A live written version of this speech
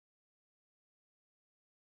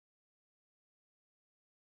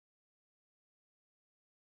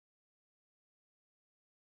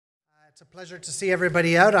It's a pleasure to see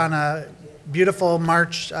everybody out on a beautiful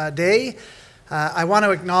March day. I want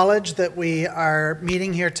to acknowledge that we are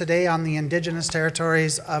meeting here today on the Indigenous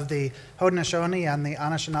territories of the Haudenosaunee and the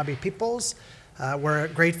Anishinaabe peoples. We're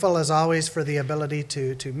grateful, as always, for the ability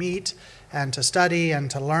to meet and to study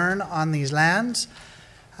and to learn on these lands.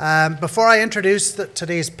 Before I introduce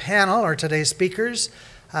today's panel or today's speakers,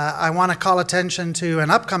 I want to call attention to an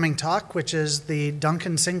upcoming talk, which is the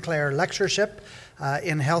Duncan Sinclair Lectureship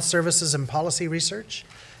in Health Services and Policy Research.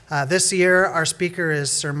 This year, our speaker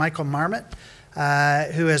is Sir Michael Marmot,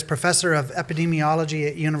 who is Professor of Epidemiology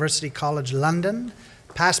at University College London,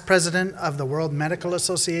 past President of the World Medical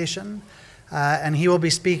Association, and he will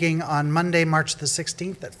be speaking on Monday, March the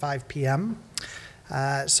 16th at 5 p.m.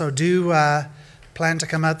 So do plan to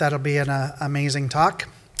come out. That'll be an amazing talk.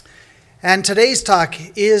 And today's talk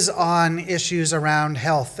is on issues around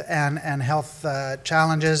health and health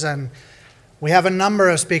challenges, and we have a number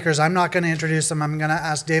of speakers. I'm not going to introduce them. I'm going to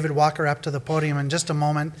ask David Walker up to the podium in just a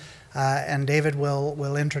moment, and David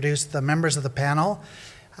will introduce the members of the panel.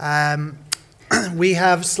 We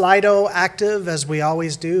have Slido active, as we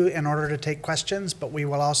always do, in order to take questions, but we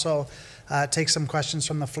will also take some questions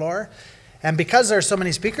from the floor. And because there are so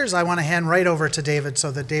many speakers, I want to hand right over to David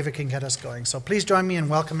so that David can get us going. So please join me in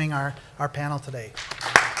welcoming our panel today.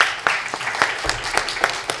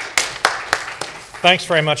 Thanks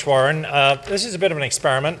very much, Warren. This is a bit of an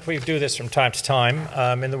experiment. We do this from time to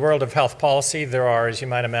time. In the world of health policy, there are, as you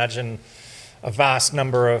might imagine, a vast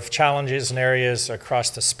number of challenges and areas across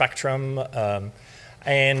the spectrum.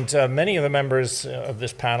 And many of the members of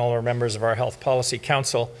this panel are members of our Health Policy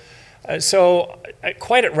Council. So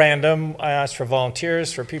quite at random, I asked for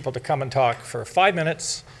volunteers, for people to come and talk for 5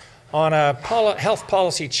 minutes on a health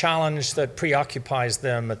policy challenge that preoccupies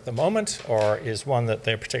them at the moment or is one that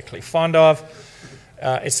they're particularly fond of.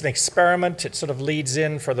 It's an experiment. It sort of leads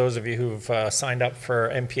in, for those of you who've signed up for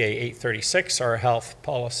MPA 836, our health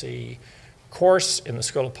policy course in the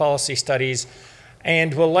School of Policy Studies,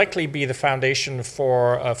 and will likely be the foundation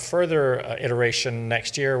for a further iteration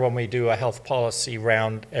next year when we do a health policy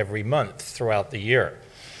round every month throughout the year.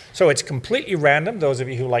 So it's completely random. Those of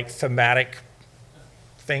you who like thematic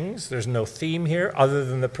things, there's no theme here other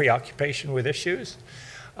than the preoccupation with issues.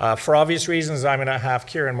 For obvious reasons, I'm going to have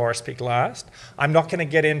Kieran Moore speak last. I'm not going to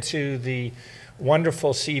get into the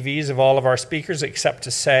wonderful CVs of all of our speakers, except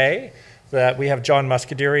to say that we have John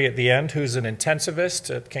Muscedere at the end, who's an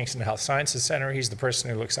intensivist at Kingston Health Sciences Centre. He's the person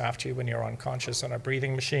who looks after you when you're unconscious on a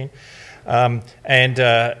breathing machine. And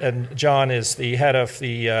John is the head of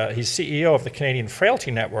he's CEO of the Canadian Frailty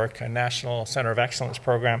Network, a National Centre of Excellence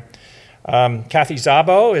program. Cathy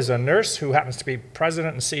Szabo is a nurse who happens to be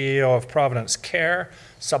president and CEO of Providence Care,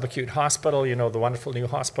 subacute hospital, you know, the wonderful new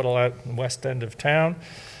hospital out in the west end of town.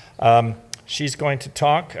 She's going to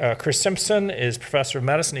talk. Chris Simpson is professor of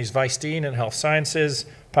medicine. He's vice dean in health sciences,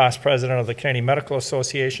 past president of the Canadian Medical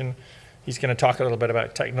Association. He's going to talk a little bit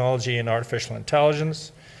about technology and artificial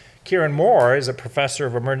intelligence. Kieran Moore is a professor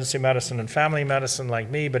of emergency medicine and family medicine like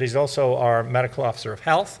me, but he's also our medical officer of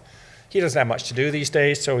health. He doesn't have much to do these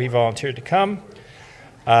days, so he volunteered to come.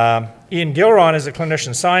 Ian Gilron is a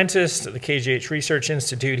clinician scientist at the KGH Research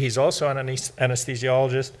Institute. He's also an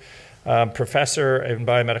anesthesiologist, professor in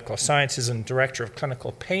biomedical sciences and director of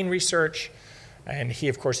clinical pain research. And he,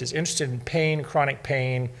 of course, is interested in pain, chronic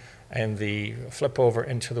pain, and the flip over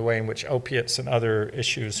into the way in which opiates and other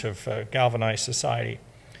issues have galvanized society.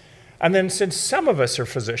 And then, since some of us are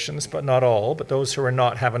physicians, but not all, but those who are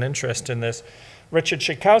not have an interest in this, Richard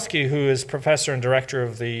Chaykowski, who is professor and director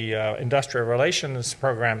of the Industrial Relations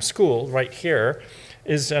Program School right here,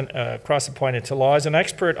 is cross-appointed to law, is an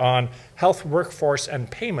expert on health, workforce,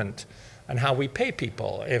 and payment, and how we pay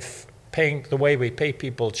people. If the way we pay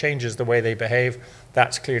people changes the way they behave,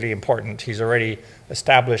 that's clearly important. He's already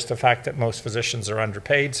established the fact that most physicians are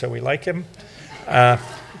underpaid, so we like him.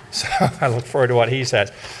 So I look forward to what he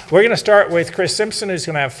says. We're going to start with Chris Simpson, who's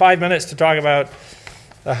going to have 5 minutes to talk about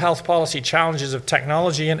the health policy challenges of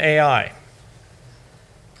technology and AI.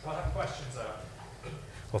 I'll have questions out.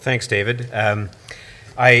 Well, thanks, David.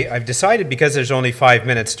 I've decided, because there's only 5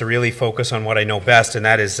 minutes, to really focus on what I know best, and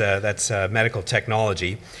that's medical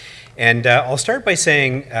technology. And I'll start by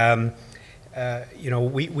saying, you know,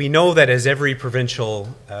 we know that as every provincial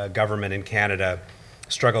government in Canada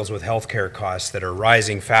struggles with healthcare costs that are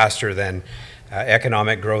rising faster than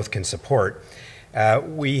economic growth can support,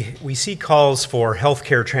 we see calls for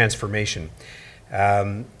healthcare transformation.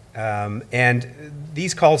 And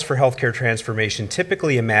these calls for healthcare transformation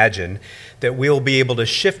typically imagine that we'll be able to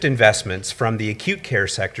shift investments from the acute care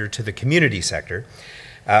sector to the community sector,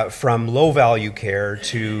 from low-value care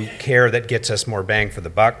to care that gets us more bang for the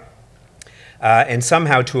buck, and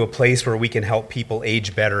somehow to a place where we can help people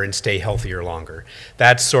age better and stay healthier longer.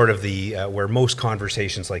 That's sort of the where most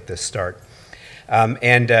conversations like this start.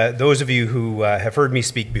 Those of you who have heard me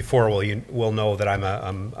speak before will know that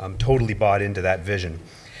I'm totally bought into that vision.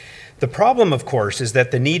 The problem, of course, is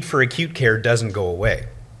that the need for acute care doesn't go away.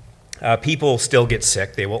 People still get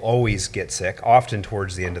sick. They will always get sick, often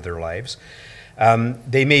towards the end of their lives.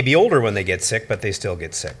 They may be older when they get sick, but they still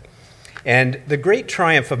get sick. And the great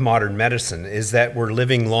triumph of modern medicine is that we're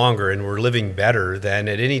living longer and we're living better than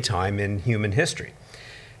at any time in human history.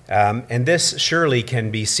 And this surely can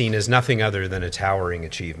be seen as nothing other than a towering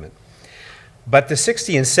achievement. But the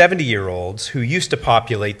 60 and 70-year-olds who used to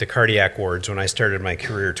populate the cardiac wards when I started my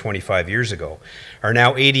career 25 years ago are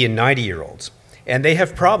now 80 and 90-year-olds, and they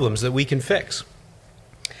have problems that we can fix.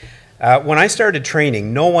 When I started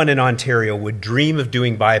training, no one in Ontario would dream of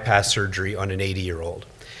doing bypass surgery on an 80-year-old.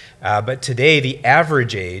 But today, the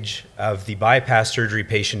average age of the bypass surgery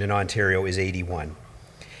patient in Ontario is 81.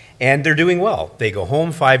 And they're doing well. They go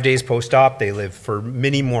home 5 days post-op. They live for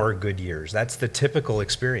many more good years. That's the typical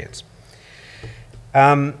experience.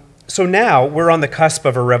 So now we're on the cusp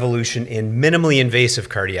of a revolution in minimally invasive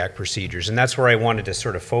cardiac procedures, and that's where I wanted to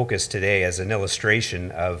sort of focus today as an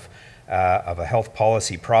illustration of a health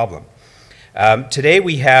policy problem. Today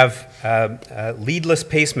we have leadless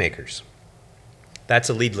pacemakers. That's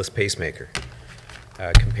a leadless pacemaker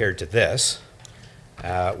compared to this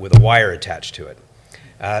with a wire attached to it.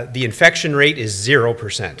 The infection rate is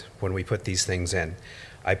 0% when we put these things in.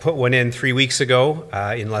 I put one in 3 weeks ago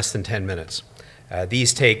in less than 10 minutes.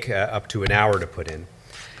 These take up to an hour to put in.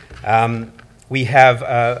 We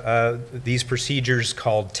have these procedures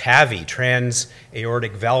called TAVI,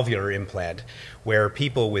 trans-aortic valvular implant, where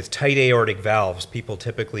people with tight aortic valves, people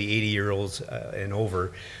typically 80-year-olds and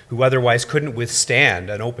over, who otherwise couldn't withstand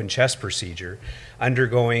an open chest procedure,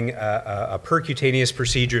 undergoing a percutaneous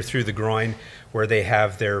procedure through the groin where they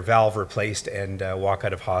have their valve replaced and walk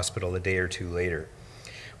out of hospital a day or two later.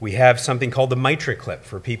 We have something called the MitraClip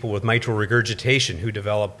for people with mitral regurgitation who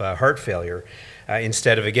develop heart failure.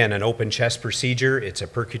 Instead of, again, an open chest procedure, it's a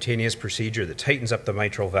percutaneous procedure that tightens up the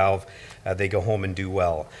mitral valve. They go home and do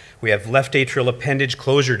well. We have left atrial appendage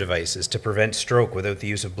closure devices to prevent stroke without the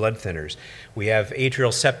use of blood thinners. We have atrial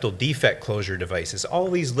septal defect closure devices. All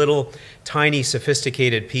these little, tiny,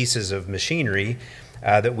 sophisticated pieces of machinery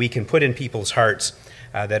that we can put in people's hearts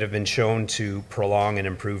that have been shown to prolong and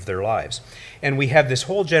improve their lives. And we have this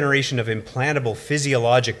whole generation of implantable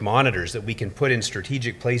physiologic monitors that we can put in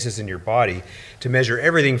strategic places in your body to measure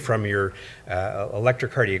everything from your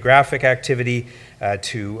electrocardiographic activity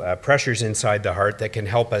to pressures inside the heart that can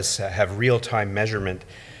help us have real-time measurement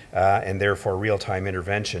and therefore real-time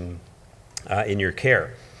intervention in your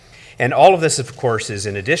care. And all of this, of course, is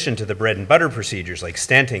in addition to the bread and butter procedures like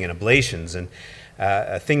stenting and ablations and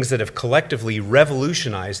things that have collectively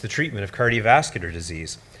revolutionized the treatment of cardiovascular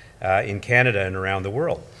disease in Canada and around the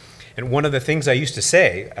world. And one of the things I used to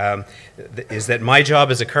say is that my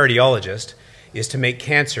job as a cardiologist is to make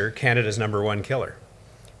cancer Canada's #1 killer.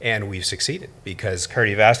 And we've succeeded because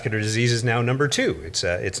cardiovascular disease is now #2.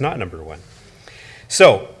 It's not #1.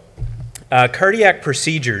 So cardiac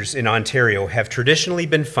procedures in Ontario have traditionally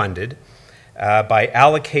been funded by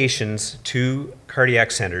allocations to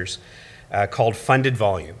cardiac centers called funded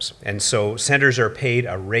volumes. And so centers are paid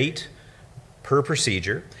a rate per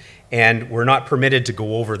procedure, and we're not permitted to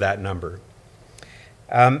go over that number.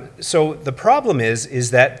 So the problem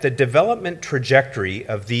is that the development trajectory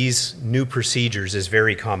of these new procedures is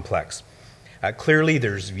very complex. Clearly,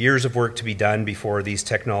 there's years of work to be done before these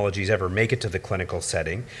technologies ever make it to the clinical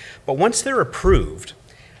setting. But once they're approved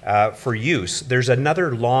for use, there's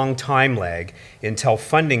another long time lag until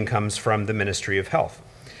funding comes from the Ministry of Health.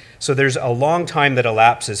 So there's a long time that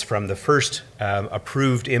elapses from the first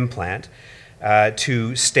approved implant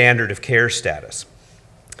to standard of care status.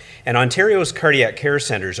 And Ontario's cardiac care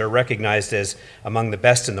centers are recognized as among the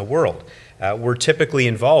best in the world. We're typically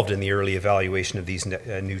involved in the early evaluation of these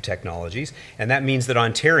new technologies, and that means that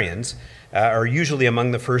Ontarians are usually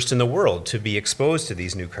among the first in the world to be exposed to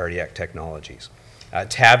these new cardiac technologies.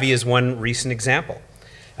 TAVI is one recent example.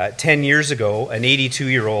 10 years ago, an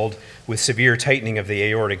 82-year-old with severe tightening of the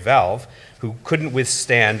aortic valve who couldn't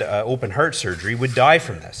withstand open heart surgery would die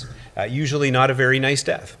from this, usually not a very nice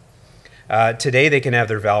death. Today, they can have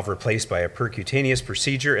their valve replaced by a percutaneous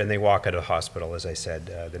procedure and they walk out of hospital, as I said,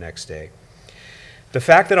 the next day. The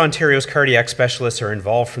fact that Ontario's cardiac specialists are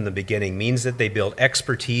involved from the beginning means that they build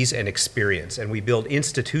expertise and experience, and we build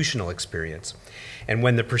institutional experience. And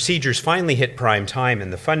when the procedures finally hit prime time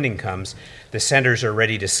and the funding comes, the centers are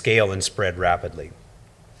ready to scale and spread rapidly.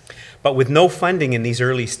 But with no funding in these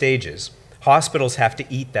early stages, Hospitals have to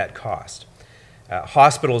eat that cost.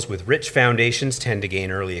 Hospitals with rich foundations tend to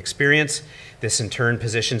gain early experience. This in turn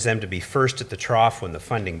positions them to be first at the trough when the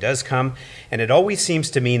funding does come, and it always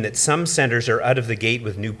seems to mean that some centers are out of the gate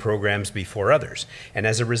with new programs before others, and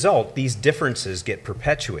as a result, these differences get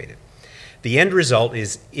perpetuated. The end result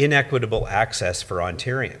is inequitable access for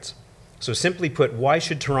Ontarians. So simply put, why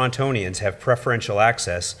should Torontonians have preferential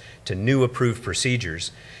access to new approved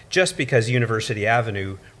procedures just because University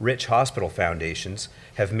Avenue rich hospital foundations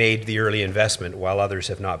have made the early investment while others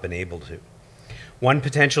have not been able to? One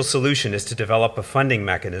potential solution is to develop a funding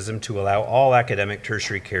mechanism to allow all academic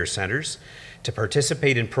tertiary care centers to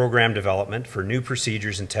participate in program development for new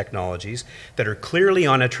procedures and technologies that are clearly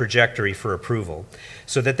on a trajectory for approval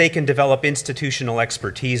so that they can develop institutional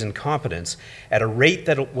expertise and competence at a rate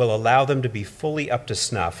that will allow them to be fully up to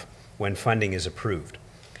snuff when funding is approved.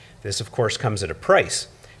 This, of course, comes at a price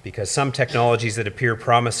because some technologies that appear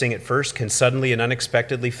promising at first can suddenly and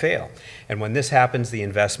unexpectedly fail, and when this happens, the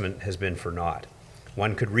investment has been for naught.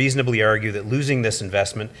 One could reasonably argue that losing this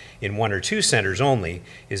investment in one or two centers only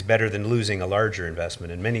is better than losing a larger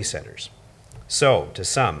investment in many centers. So, to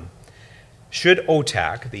sum, should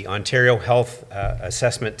OTAC, the Ontario Health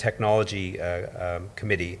Assessment Technology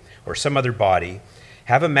Committee, or some other body,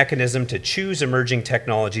 have a mechanism to choose emerging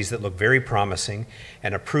technologies that look very promising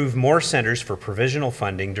and approve more centers for provisional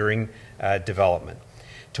funding during development?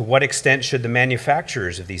 To what extent should the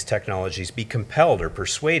manufacturers of these technologies be compelled or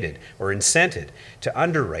persuaded or incented to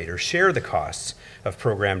underwrite or share the costs of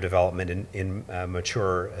program development in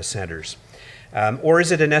mature centers? Or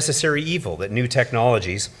is it a necessary evil that new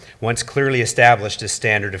technologies, once clearly established as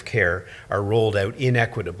standard of care, are rolled out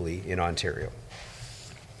inequitably in Ontario?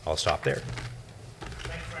 I'll stop there.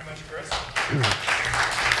 Thanks very much, Chris.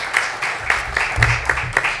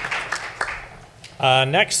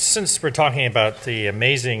 Next, since we're talking about the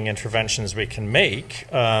amazing interventions we can make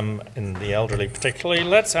in the elderly particularly,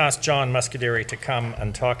 let's ask John Muscedere to come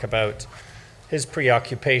and talk about his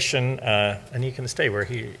preoccupation, and he can stay where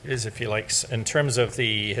he is if he likes, in terms of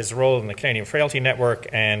his role in the Canadian Frailty Network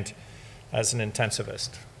and as an intensivist.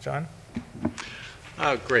 John?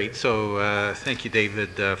 Great. So thank you, David,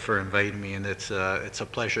 for inviting me, and it's a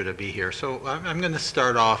pleasure to be here. So I'm going to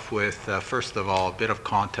start off with, first of all, a bit of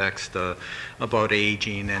context about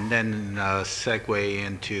aging, and then segue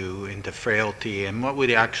into frailty and what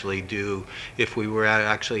we'd actually do if we were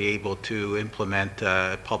actually able to implement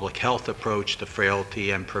a public health approach to frailty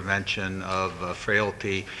and prevention of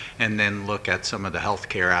frailty, and then look at some of the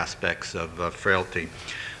healthcare aspects of frailty.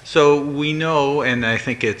 So we know, and I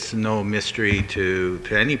think it's no mystery to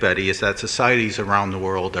anybody, is that societies around the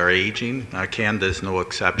world are aging. Canada is no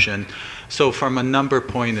exception. So from a number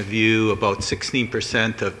point of view, about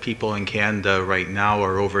 16% of people in Canada right now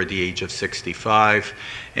are over the age of 65,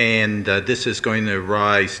 and this is going to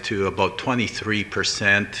rise to about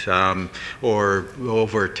 23%, or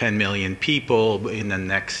over 10 million people in the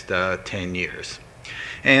next 10 years.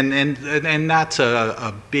 And that's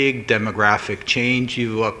a big demographic change.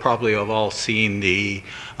 You probably have all seen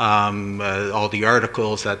all the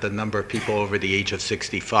articles that the number of people over the age of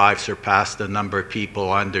 65 surpassed the number of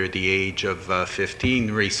people under the age of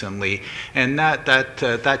 15 recently, and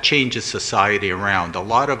that changes society around. A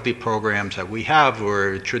lot of the programs that we have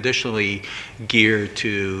were traditionally geared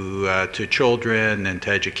to children and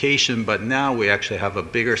to education, but now we actually have a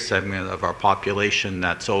bigger segment of our population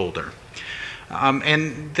that's older.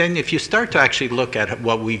 And then if you start to actually look at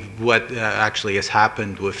what actually has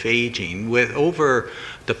happened with aging, with over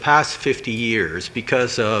the past 50 years,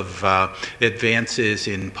 because of advances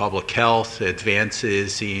in public health,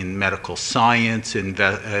 advances in medical science, and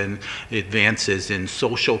advances in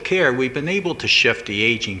social care, we've been able to shift the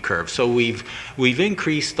aging curve. So we've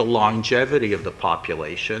increased the longevity of the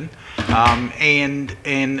population, and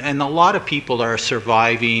a lot of people are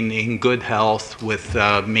surviving in good health with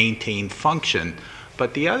maintained function.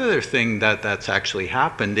 But the other thing that's actually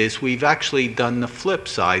happened is we've actually done the flip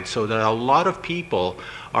side, so that a lot of people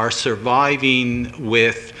are surviving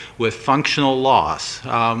with functional loss,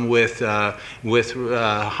 with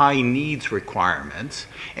high needs requirements,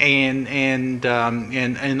 and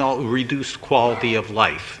reduced quality of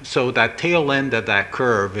life. So that tail end of that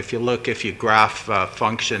curve, if you graph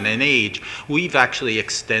function and age, we've actually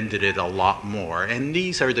extended it a lot more. And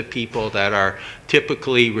these are the people that are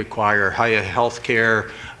typically require higher health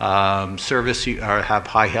care service, or have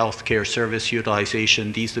high health care service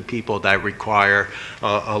utilization. These are the people that require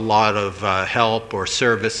a lot of help or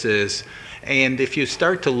services. And if you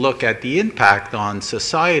start to look at the impact on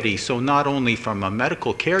society, so not only from a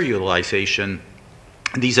medical care utilization,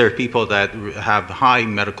 These are people that have high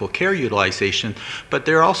medical care utilization, but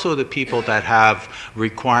they're also the people that have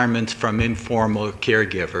requirements from informal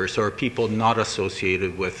caregivers or people not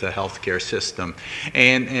associated with the healthcare system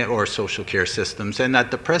or social care systems. And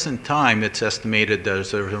at the present time, it's estimated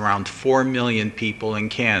there's around 4 million people in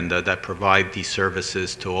Canada that provide these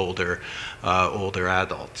services to older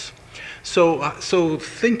adults. So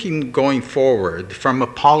thinking going forward, from a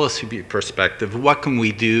policy perspective, what can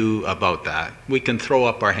we do about that? We can throw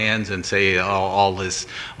up our hands and say all is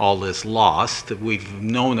lost. We've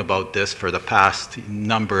known about this for the past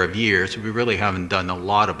number of years. We really haven't done a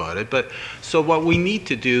lot about it. But so what we need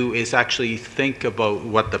to do is actually think about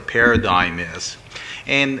what the paradigm is.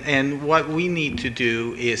 And what we need to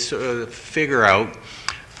do is sort of figure out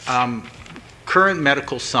current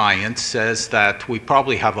medical science says that we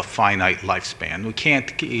probably have a finite lifespan. We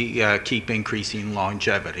can't keep increasing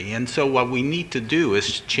longevity. And so what we need to do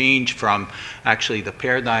is change from actually the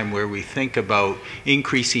paradigm where we think about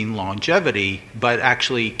increasing longevity, but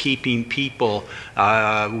actually keeping people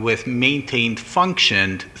with maintained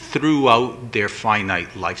function throughout their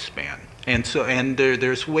finite lifespan. And so,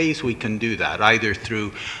 there's ways we can do that, either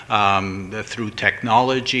through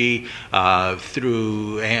technology, but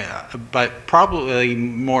probably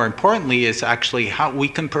more importantly is actually how we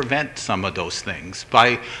can prevent some of those things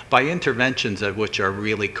by interventions which are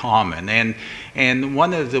really common. And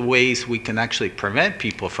one of the ways we can actually prevent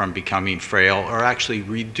people from becoming frail or actually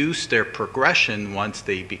reduce their progression once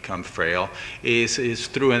they become frail is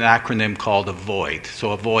through an acronym called AVOID.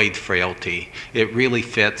 So avoid frailty. It really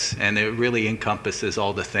fits and it really encompasses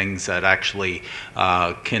all the things that actually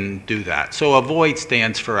can do that. So AVOID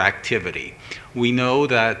stands for activity. We know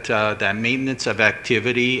that that maintenance of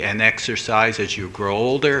activity and exercise as you grow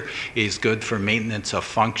older is good for maintenance of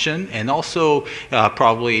function, and also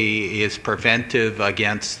probably is preventive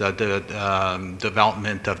against the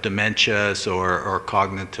development of dementias or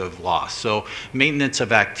cognitive loss. So maintenance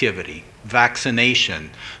of activity.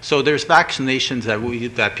 Vaccination. So there's vaccinations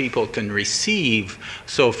that people can receive.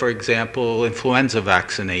 So for example, influenza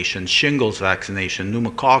vaccination, shingles vaccination,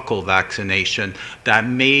 pneumococcal vaccination that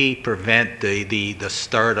may prevent the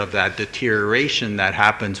start of that deterioration that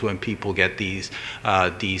happens when people get these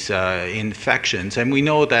infections. And we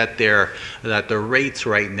know that the rates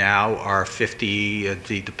right now are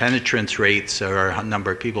the penetrance rates or a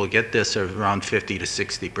number of people get this are around 50 to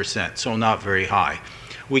 60%. So not very high.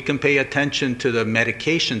 We can pay attention to the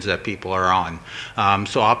medications that people are on.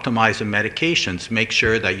 So optimize the medications. Make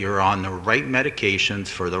sure that you're on the right medications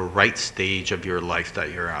for the right stage of your life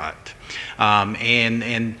that you're at.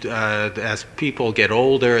 As people get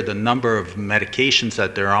older, the number of medications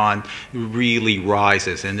that they're on really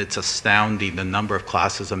rises, and it's astounding the number of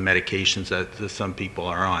classes of medications that some people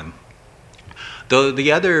are on. So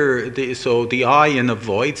the I in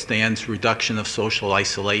AVOID stands reduction of social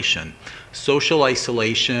isolation. Social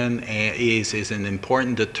isolation is an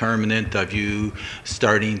important determinant of you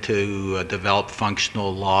starting to develop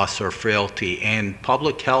functional loss or frailty, and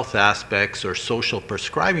public health aspects or social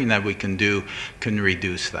prescribing that we can do can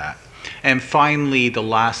reduce that. And finally, the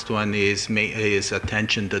last one is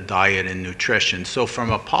attention to diet and nutrition. So from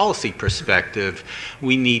a policy perspective,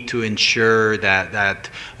 we need to ensure that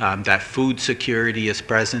food security is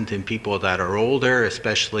present in people that are older,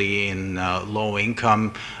 especially in low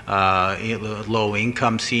income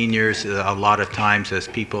seniors. A lot of times as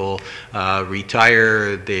people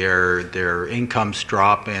retire, their incomes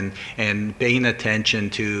drop, and paying attention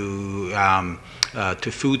to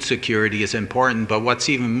food security is important, but what's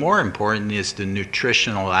even more important is the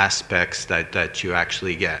nutritional aspects that you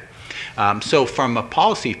actually get. So from a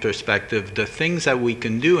policy perspective, the things that we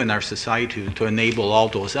can do in our society to enable all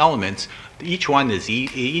those elements, each one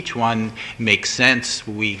makes sense.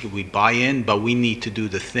 We buy in, but we need to do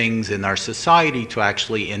the things in our society to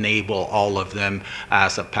actually enable all of them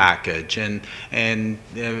as a package. And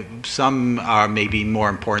some are maybe more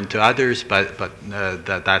important to others, but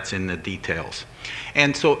that's in the details.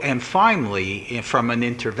 And finally, from an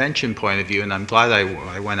intervention point of view, and I'm glad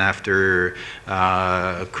I went after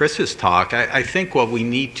Chris's talk, I think what we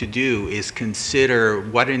need to do is consider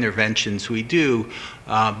what interventions we do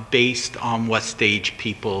based on what stage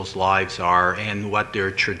people's lives are and what their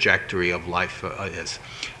trajectory of life is.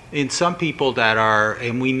 in some people that are,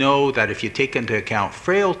 and we know that if you take into account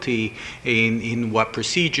frailty in what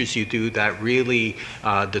procedures you do, that really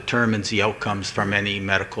determines the outcomes from any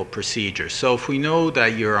medical procedure. So if we know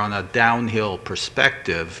that you're on a downhill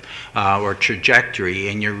perspective or trajectory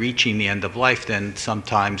and you're reaching the end of life, then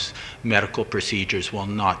sometimes medical procedures will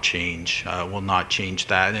not change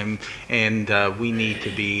that. And we need to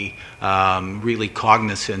be really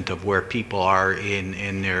cognizant of where people are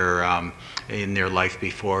in their life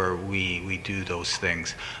before we do those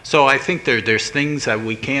things. So I think there's things that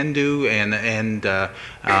we can do, and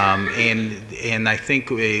I think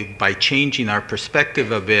by changing our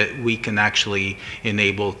perspective a bit, we can actually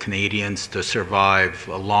enable Canadians to survive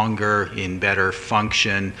longer in better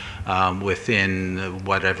function within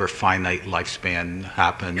whatever finite lifespan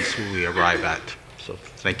happens we arrive at. So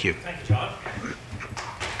thank you. Thank you, John.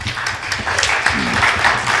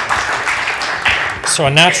 So a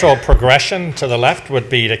natural progression to the left would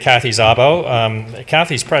be to Cathy Szabo.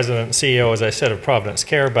 Cathy's president and CEO, as I said, of Providence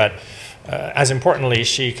Care, but as importantly,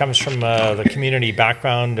 she comes from the community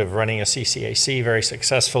background of running a CCAC very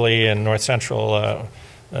successfully in north central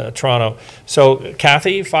Toronto. So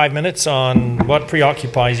Cathy, 5 minutes on what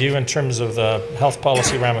preoccupies you in terms of the health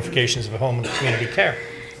policy ramifications of home and community care.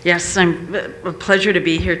 Yes, I'm a pleasure to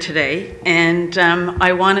be here today, and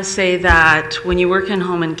I want to say that when you work in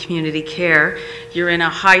home and community care, you're in a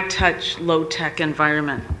high-touch, low-tech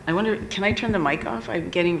environment. I wonder, can I turn the mic off? I'm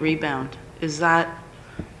getting rebound. Is that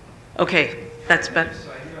okay? That's better. I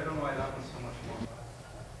don't know why that one's so much more.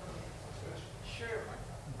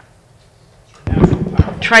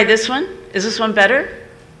 Sure. Try this one. Is this one better,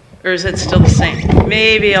 or is it still the same?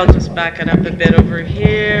 Maybe I'll just back it up a bit over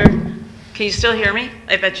here. Can you still hear me?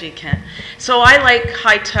 I bet you can. So I like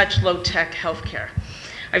high-touch, low-tech healthcare.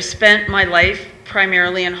 I've spent my life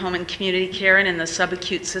primarily in home and community care and in the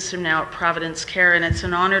subacute system now at Providence Care, and it's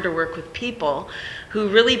an honor to work with people who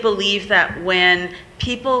really believe that when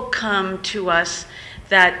people come to us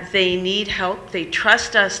that they need help, they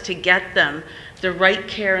trust us to get them the right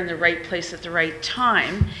care in the right place at the right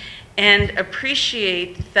time, and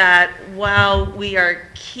appreciate that while we are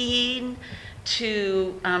keen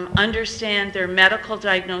to understand their medical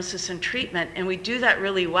diagnosis and treatment, and we do that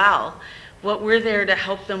really well, what we're there to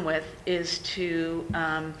help them with is to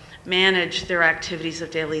manage their activities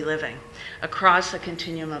of daily living across a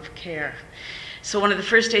continuum of care. So one of the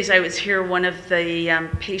first days I was here, one of the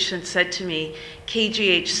patients said to me,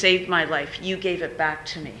 "KGH saved my life, you gave it back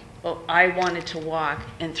to me." Well, I wanted to walk,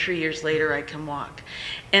 and 3 years later I can walk.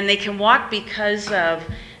 And they can walk because of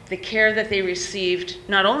the care that they received,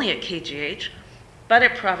 not only at KGH, but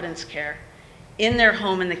at Providence Care, in their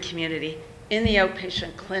home in the community, in the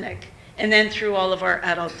outpatient clinic, and then through all of our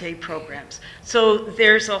adult day programs. So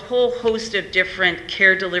there's a whole host of different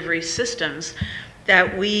care delivery systems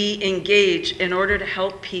that we engage in order to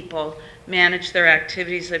help people manage their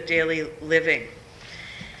activities of daily living.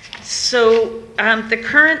 So the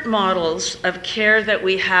current models of care that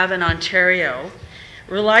we have in Ontario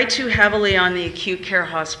rely too heavily on the acute care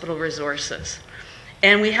hospital resources.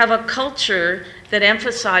 And we have a culture that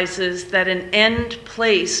emphasizes that an end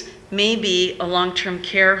place may be a long-term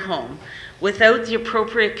care home without the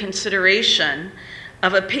appropriate consideration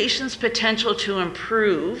of a patient's potential to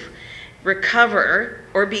improve, recover,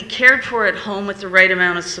 or be cared for at home with the right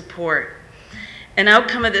amount of support. An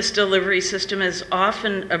outcome of this delivery system is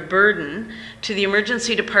often a burden to the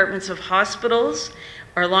emergency departments of hospitals,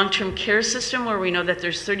 our long-term care system, where we know that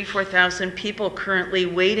there's 34,000 people currently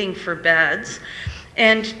waiting for beds,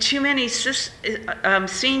 and too many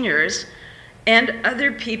seniors and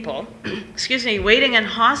other people, excuse me, waiting in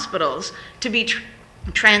hospitals to be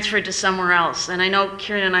transferred to somewhere else. And I know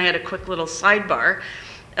Kieran and I had a quick little sidebar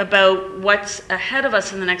about what's ahead of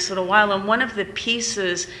us in the next little while. And one of the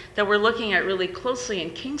pieces that we're looking at really closely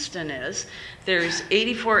in Kingston is there's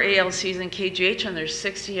 84 ALCs in KGH and there's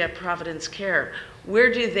 60 at Providence Care.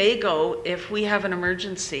 Where do they go if we have an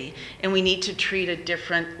emergency and we need to treat a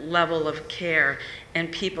different level of care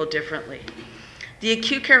and people differently? The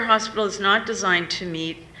acute care hospital is not designed to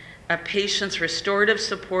meet a patient's restorative,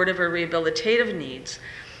 supportive, or rehabilitative needs,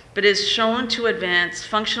 but is shown to advance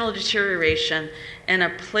functional deterioration and a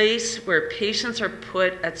place where patients are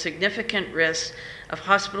put at significant risk of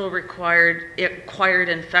hospital-acquired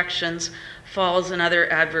infections, falls, and other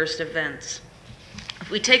adverse events.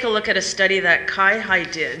 If we take a look at a study that Kai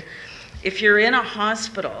did, if you're in a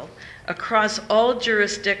hospital, across all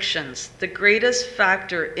jurisdictions, the greatest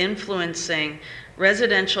factor influencing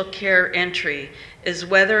residential care entry is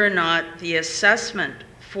whether or not the assessment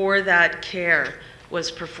for that care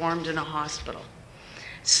was performed in a hospital.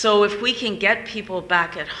 So if we can get people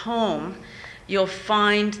back at home you'll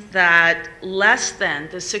find that less than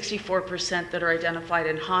the 64% that are identified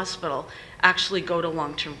in hospital actually go to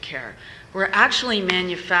long-term care. We're actually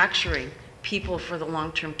manufacturing people for the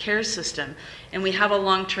long-term care system, and we have a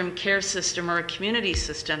long-term care system or a community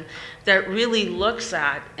system that really looks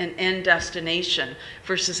at an end destination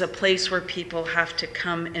versus a place where people have to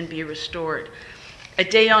come and be restored. A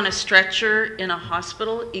day on a stretcher in a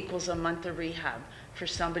hospital equals a month of rehab for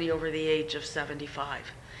somebody over the age of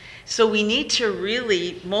 75. So we need to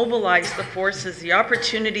really mobilize the forces. The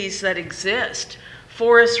opportunities that exist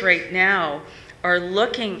for us right now are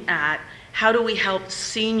looking at how do we help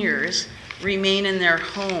seniors remain in their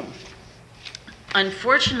home.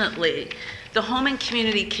 Unfortunately, the home and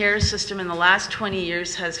community care system in the last 20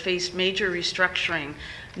 years has faced major restructuring,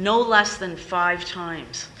 no less than 5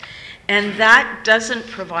 times. And that doesn't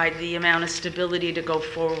provide the amount of stability to go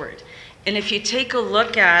forward. And if you take a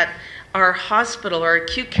look at our hospital, our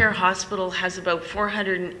acute care hospital has about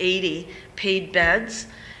 480 paid beds.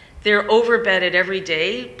 They're overbedded every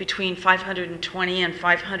day, between 520 and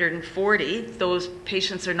 540. Those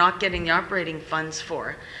patients are not getting the operating funds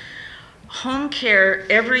for. Home care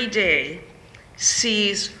every day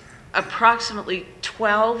sees approximately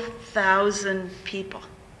 12,000 people.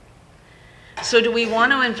 So do we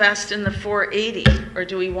want to invest in the 480, or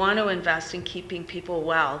do we want to invest in keeping people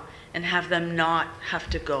well and have them not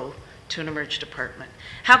have to go to an emergency department?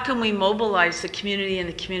 How can we mobilize the community and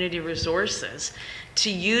the community resources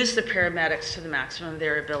to use the paramedics to the maximum of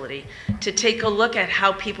their ability, to take a look at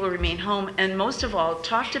how people remain home, and most of all,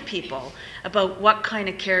 talk to people about what kind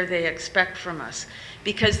of care they expect from us,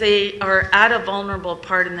 because they are at a vulnerable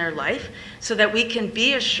part in their life, so that we can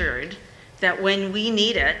be assured that when we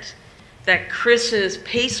need it, that Chris's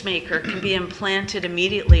pacemaker can be implanted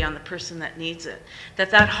immediately on the person that needs it,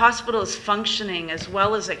 that that hospital is functioning as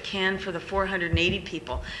well as it can for the 480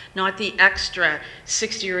 people, not the extra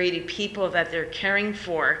 60 or 80 people that they're caring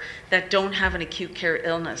for that don't have an acute care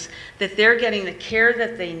illness, that they're getting the care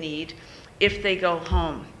that they need if they go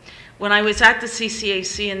home. When I was at the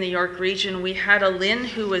CCAC in the York region, we had a LHIN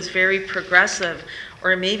who was very progressive,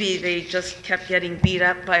 or maybe they just kept getting beat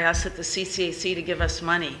up by us at the CCAC to give us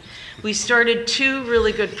money. We started 2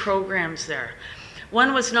 really good programs there.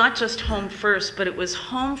 One was not just Home First, but it was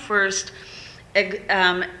Home First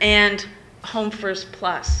and Home First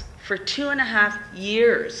Plus. For 2.5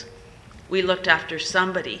 years, we looked after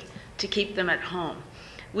somebody to keep them at home.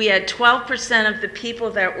 We had 12% of the people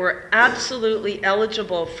that were absolutely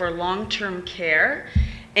eligible for long-term care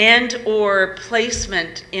and or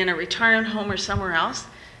placement in a retirement home or somewhere else.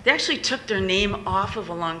 They actually took their name off of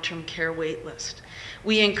a long-term care wait list.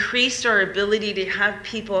 We increased our ability to have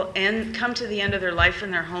people come to the end of their life in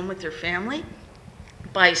their home with their family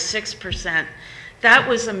by 6%. That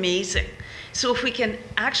was amazing. So if we can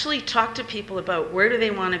actually talk to people about where do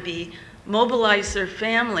they want to be, mobilize their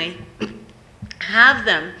family, have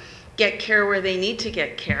them get care where they need to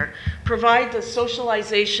get care, provide the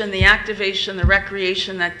socialization, the activation, the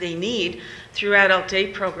recreation that they need through adult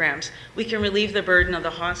day programs, we can relieve the burden of the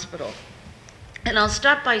hospital. And I'll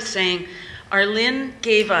start by saying our LHIN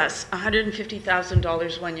gave us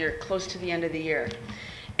 $150,000 one year, close to the end of the year.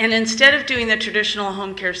 And instead of doing the traditional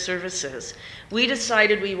home care services, we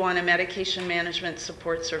decided we want a medication management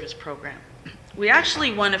support service program. We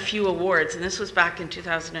actually won a few awards, and this was back in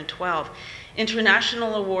 2012,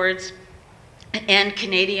 international awards and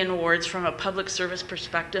Canadian awards from a public service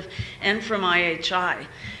perspective and from IHI.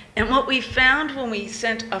 And what we found when we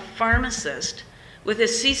sent a pharmacist with a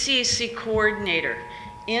CCAC coordinator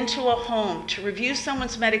into a home to review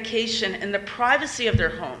someone's medication in the privacy of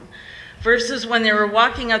their home versus when they were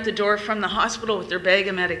walking out the door from the hospital with their bag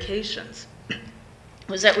of medications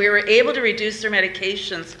was that we were able to reduce their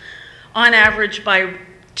medications on average by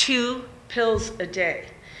 2 pills a day.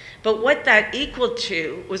 But what that equaled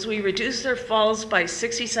to was we reduced their falls by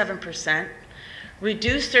 67%,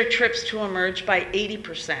 reduced their trips to emerge by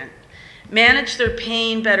 80%, managed their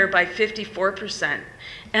pain better by 54%,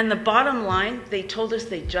 and the bottom line, they told us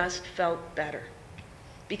they just felt better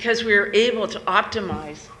because we were able to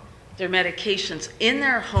optimize their medications in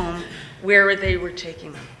their home where they were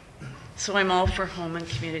taking them. So I'm all for home and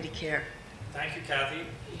community care. Thank you, Cathy.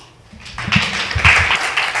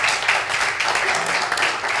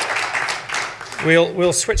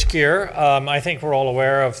 We'll switch gear. I think we're all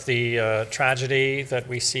aware of the tragedy that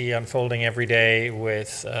we see unfolding every day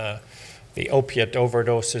with the opiate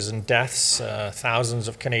overdoses and deaths. Thousands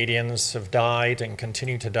of Canadians have died and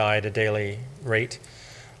continue to die at a daily rate.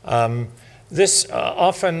 This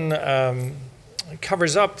often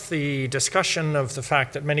covers up the discussion of the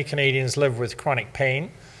fact that many Canadians live with chronic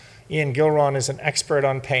pain, Ian Gilron is an expert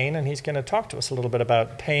on pain, and he's going to talk to us a little bit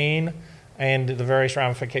about pain and the various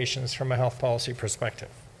ramifications from a health policy perspective.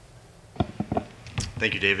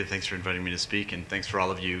 Thank you, David. Thanks for inviting me to speak, and thanks for all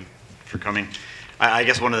of you for coming. I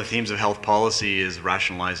guess one of the themes of health policy is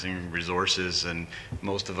rationalizing resources, and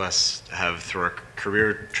most of us have, through our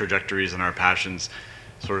career trajectories and our passions,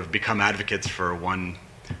 sort of become advocates for one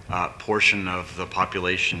portion of the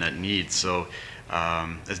population that needs. So,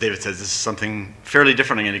 as David says, this is something fairly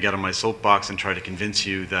different. I'm going to get on my soapbox and try to convince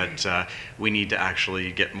you that we need to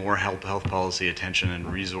actually get more health policy attention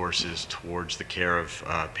and resources towards the care of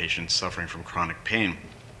patients suffering from chronic pain.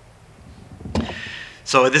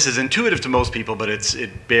 So this is intuitive to most people, but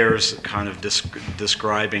it bears kind of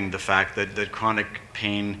describing the fact that chronic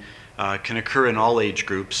pain can occur in all age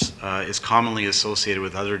groups, is commonly associated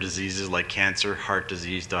with other diseases like cancer, heart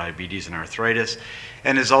disease, diabetes, and arthritis,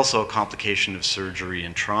 and is also a complication of surgery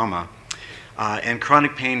and trauma. And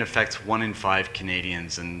chronic pain affects 1 in 5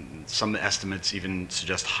 Canadians, and some estimates even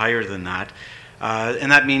suggest higher than that.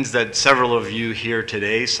 And that means that several of you here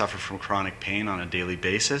today suffer from chronic pain on a daily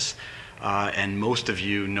basis. And most of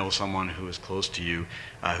you know someone who is close to you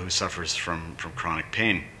who suffers from chronic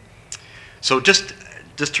pain. So just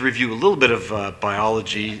to review a little bit of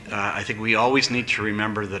biology, I think we always need to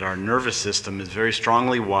remember that our nervous system is very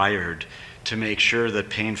strongly wired to make sure that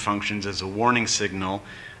pain functions as a warning signal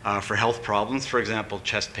for health problems, for example,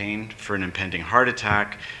 chest pain for an impending heart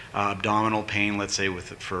attack, abdominal pain, let's say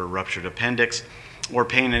for a ruptured appendix, or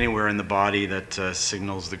pain anywhere in the body that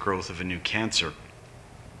signals the growth of a new cancer.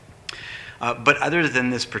 But other than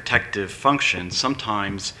this protective function,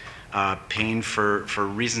 sometimes pain for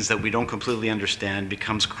reasons that we don't completely understand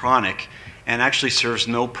becomes chronic and actually serves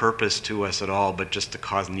no purpose to us at all, but just to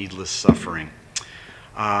cause needless suffering.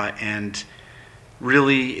 And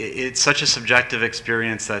really, it's such a subjective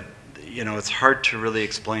experience that, you know, it's hard to really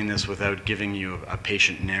explain this without giving you a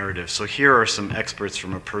patient narrative. So here are some excerpts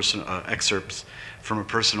from a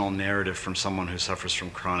personal narrative from someone who suffers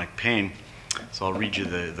from chronic pain. So I'll read you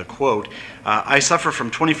the quote. I suffer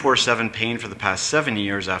from 24/7 pain for the past 7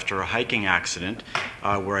 years after a hiking accident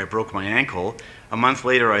where I broke my ankle. A month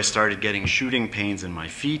later, I started getting shooting pains in my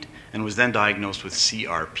feet and was then diagnosed with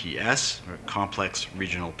CRPS, or complex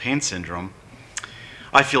regional pain syndrome.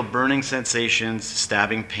 I feel burning sensations,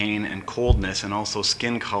 stabbing pain, and coldness, and also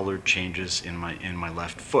skin-colored changes in my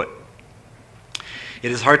left foot.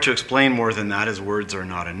 It is hard to explain more than that, as words are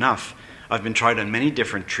not enough. I've been tried on many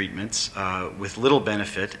different treatments with little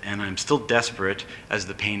benefit, and I'm still desperate as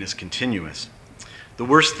the pain is continuous. The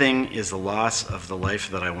worst thing is the loss of the life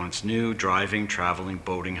that I once knew, driving, traveling,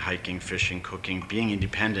 boating, hiking, fishing, cooking, being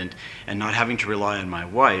independent, and not having to rely on my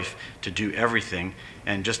wife to do everything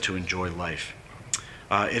and just to enjoy life.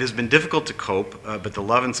 It has been difficult to cope, but the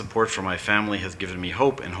love and support from my family has given me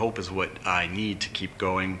hope, and hope is what I need to keep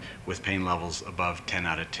going with pain levels above 10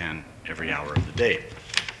 out of 10 every hour of the day.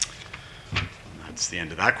 That's the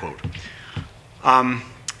end of that quote.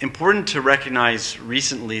 Important to recognize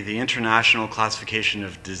recently, the International Classification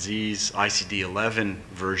of Disease, ICD-11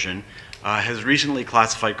 version, has recently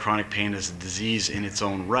classified chronic pain as a disease in its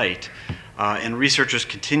own right, and researchers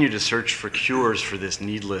continue to search for cures for this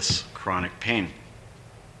needless chronic pain.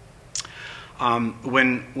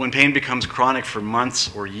 When pain becomes chronic for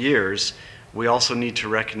months or years, we also need to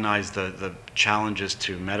recognize the challenges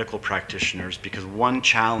to medical practitioners, because one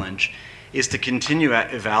challenge is to continue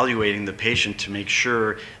evaluating the patient to make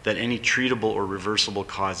sure that any treatable or reversible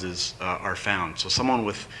causes are found. So someone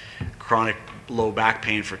with chronic low back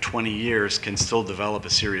pain for 20 years can still develop a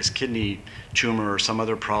serious kidney tumor or some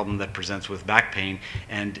other problem that presents with back pain,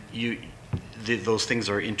 and those things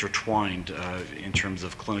are intertwined in terms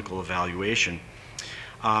of clinical evaluation.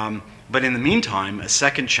 But in the meantime, a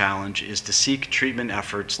second challenge is to seek treatment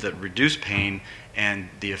efforts that reduce pain and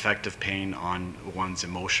the effect of pain on one's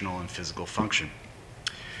emotional and physical function.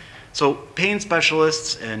 So pain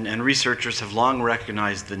specialists and researchers have long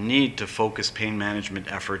recognized the need to focus pain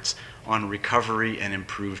management efforts on recovery and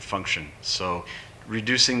improved function. So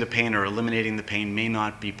reducing the pain or eliminating the pain may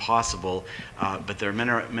not be possible, but there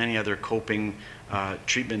are many other coping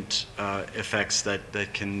treatment effects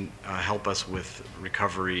that can help us with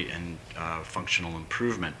recovery and functional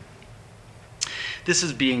improvement. This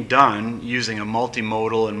is being done using a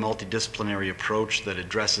multimodal and multidisciplinary approach that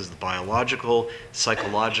addresses the biological,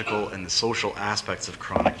 psychological, and the social aspects of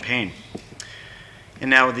chronic pain.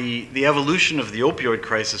 And now the evolution of the opioid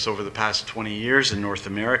crisis over the past 20 years in North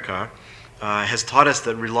America has taught us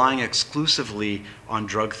that relying exclusively on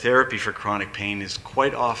drug therapy for chronic pain is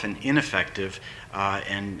quite often ineffective,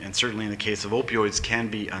 and certainly in the case of opioids can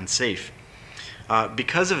be unsafe.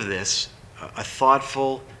 Because of this, a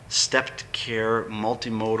thoughtful, stepped care,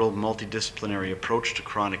 multimodal, multidisciplinary approach to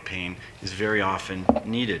chronic pain is very often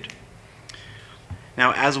needed.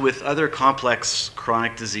 Now, as with other complex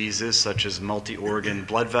chronic diseases such as multi-organ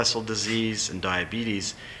blood vessel disease and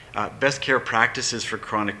diabetes, best care practices for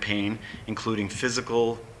chronic pain, including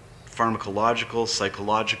physical, pharmacological,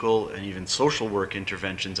 psychological, and even social work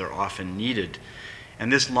interventions, are often needed.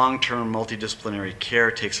 And this long-term multidisciplinary care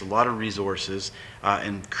takes a lot of resources,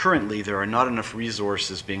 and currently there are not enough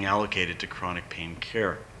resources being allocated to chronic pain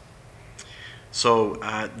care. So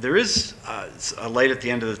there is a light at the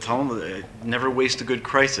end of the tunnel. Never waste a good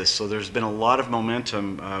crisis. So there's been a lot of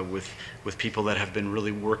momentum with people that have been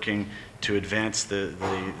really working to advance the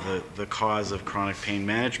cause of chronic pain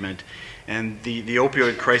management. And the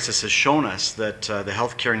opioid crisis has shown us that the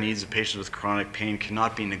healthcare needs of patients with chronic pain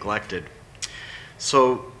cannot be neglected.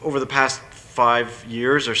 So over the past 5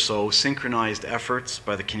 years or so, synchronized efforts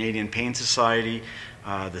by the Canadian Pain Society,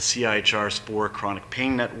 the CIHR SPORE Chronic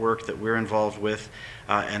Pain Network that we're involved with,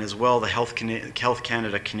 and as well the Health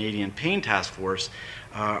Canada Canadian Pain Task Force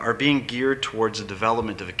are being geared towards the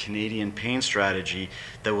development of a Canadian pain strategy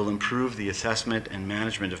that will improve the assessment and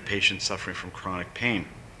management of patients suffering from chronic pain.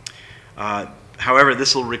 However,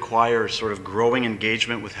 this will require sort of growing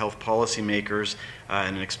engagement with health policymakers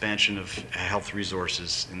and an expansion of health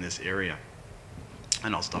resources in this area.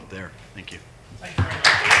 And I'll stop there. Thank you. Thank you very much.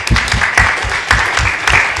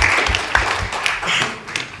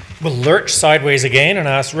 We'll lurch sideways again and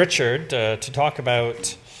ask Richard to talk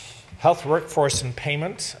about health workforce and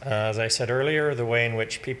payment. As I said earlier, the way in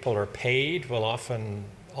which people are paid will often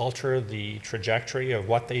alter the trajectory of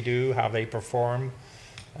what they do, how they perform.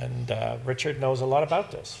 And Richard knows a lot about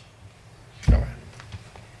this. Go ahead.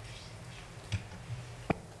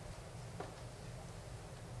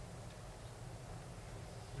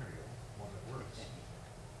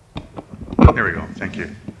 There we go. Thank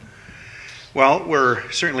you. Well, we're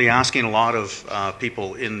certainly asking a lot of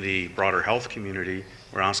people in the broader health community.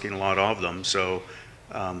 We're asking a lot of them. So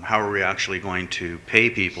how are we actually going to pay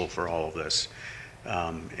people for all of this?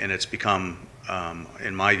 And it's become,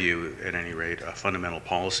 in my view, at any rate, a fundamental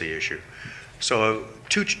policy issue. So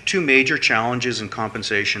two major challenges in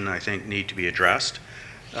compensation, I think, need to be addressed.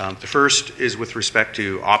 The first is with respect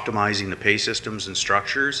to optimizing the pay systems and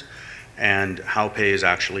structures and how pay is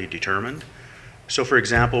actually determined. So for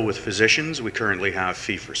example, with physicians, we currently have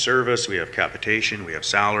fee-for-service, we have capitation, we have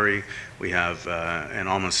salary, we have an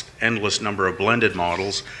almost endless number of blended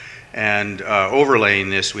models. And overlaying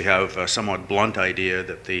this, we have a somewhat blunt idea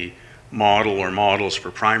that the model or models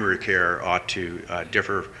for primary care ought to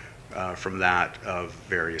differ from that of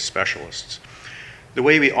various specialists. The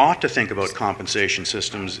way we ought to think about compensation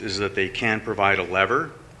systems is that they can provide a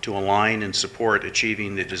lever to align and support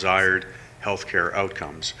achieving the desired healthcare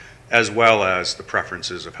outcomes, as well as the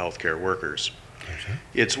preferences of healthcare workers. Okay.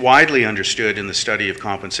 It's widely understood in the study of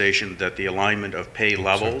compensation that the alignment of pay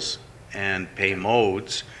levels and pay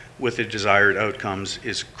modes with the desired outcomes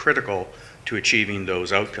is critical to achieving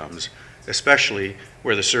those outcomes, especially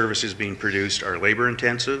where the services being produced are labor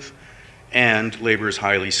intensive and labor is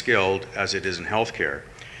highly skilled, as it is in healthcare,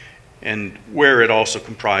 and where it also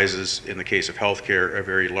comprises, in the case of healthcare, a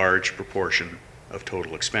very large proportion of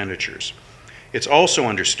total expenditures. It's also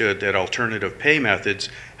understood that alternative pay methods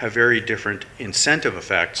have very different incentive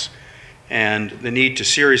effects, and the need to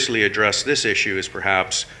seriously address this issue is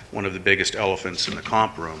perhaps one of the biggest elephants in the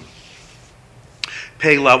comp room.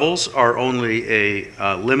 Pay levels are only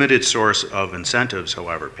a limited source of incentives,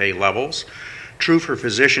 however. Pay levels, true for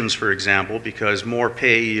physicians, for example, because more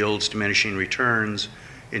pay yields diminishing returns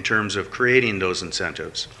in terms of creating those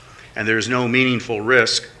incentives. And there's no meaningful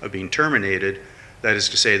risk of being terminated. That is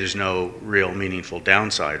to say, there's no real meaningful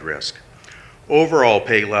downside risk. Overall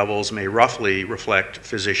pay levels may roughly reflect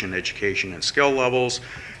physician education and skill levels,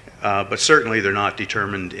 but certainly they're not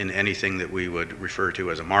determined in anything that we would refer to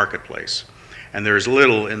as a marketplace. And there's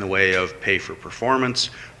little in the way of pay for performance,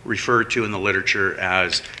 referred to in the literature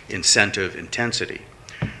as incentive intensity.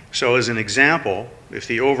 So as an example, if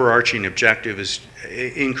the overarching objective is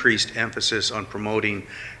increased emphasis on promoting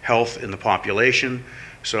health in the population,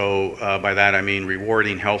 so by that I mean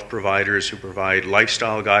rewarding health providers who provide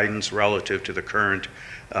lifestyle guidance relative to the current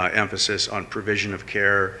emphasis on provision of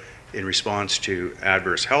care in response to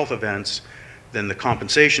adverse health events, then the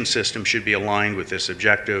compensation system should be aligned with this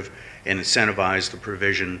objective and incentivize the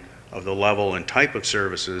provision of the level and type of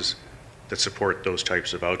services that support those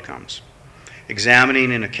types of outcomes.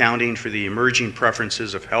 Examining and accounting for the emerging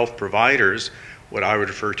preferences of health providers, what I would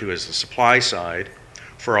refer to as the supply side,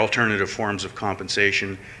 for alternative forms of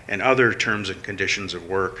compensation and other terms and conditions of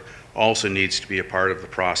work also needs to be a part of the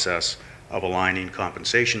process of aligning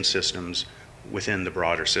compensation systems within the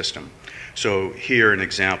broader system. So here an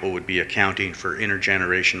example would be accounting for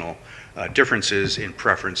intergenerational differences in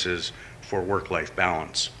preferences for work-life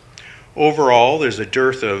balance. Overall, there's a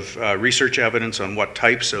dearth of research evidence on what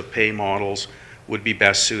types of pay models would be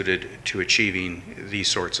best suited to achieving these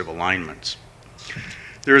sorts of alignments.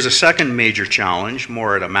 There is a second major challenge,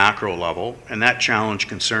 more at a macro level, and that challenge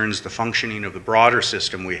concerns the functioning of the broader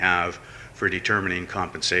system we have for determining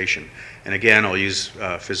compensation. And again, I'll use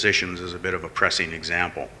physicians as a bit of a pressing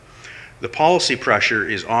example. The policy pressure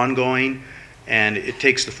is ongoing, and it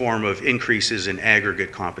takes the form of increases in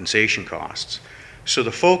aggregate compensation costs. So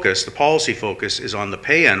the policy focus is on the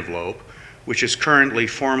pay envelope, which is currently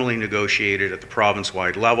formally negotiated at the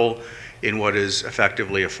province-wide level in what is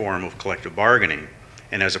effectively a form of collective bargaining.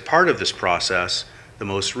 And as a part of this process, the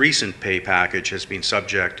most recent pay package has been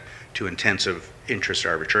subject to intensive interest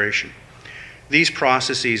arbitration. These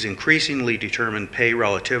processes increasingly determine pay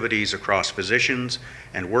relativities across positions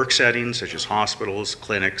and work settings, such as hospitals,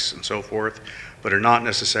 clinics, and so forth, but are not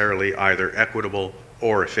necessarily either equitable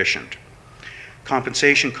or efficient.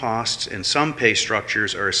 Compensation costs in some pay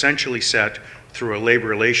structures are essentially set through a labor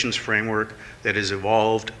relations framework that has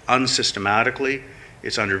evolved unsystematically.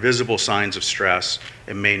 It's under visible signs of stress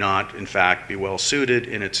and may not, in fact, be well suited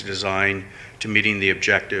in its design to meeting the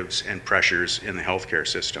objectives and pressures in the healthcare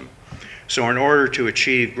system. So in order to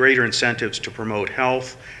achieve greater incentives to promote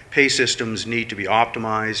health, pay systems need to be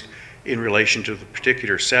optimized in relation to the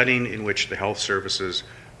particular setting in which the health services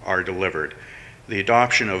are delivered. The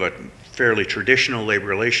adoption of a fairly traditional labor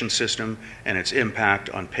relations system and its impact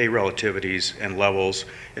on pay relativities and levels,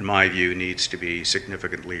 in my view, needs to be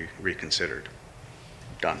significantly reconsidered.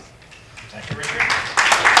 Done. Thank you, Richard.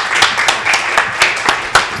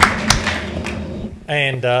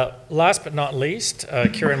 And last but not least,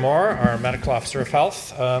 Kieran Moore, our Medical Officer of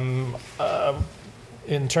Health.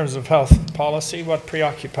 In terms of health policy, what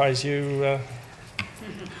preoccupies you,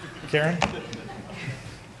 Kieran?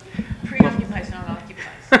 Preoccupies, not occupies.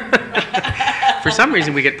 For some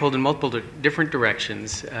reason, we get pulled in multiple different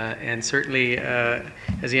directions, and certainly,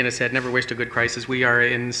 as Ian said, never waste a good crisis. We are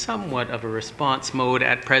in somewhat of a response mode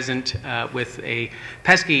at present with a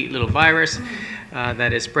pesky little virus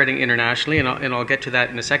that is spreading internationally, and I'll get to that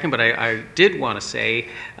in a second, but I did want to say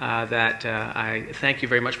that I thank you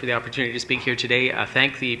very much for the opportunity to speak here today.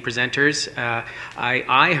 Thank the presenters.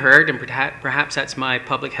 I heard, and perhaps that's my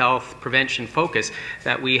public health prevention focus,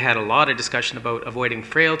 that we had a lot of discussion about avoiding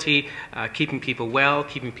frailty, keeping people well,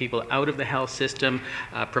 keeping people out of the health system,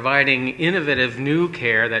 providing innovative new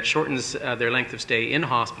care that shortens their length of stay in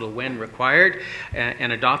hospital when required,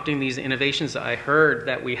 and adopting these innovations. I heard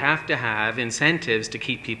that we have to have incentives to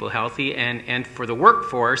keep people healthy and for the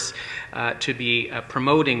workforce to be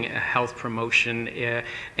promoting health promotion,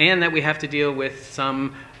 and that we have to deal with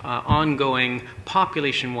some ongoing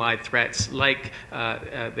population-wide threats like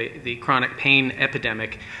the chronic pain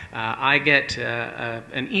epidemic. I get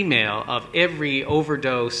an email of every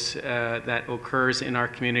overdose that occurs in our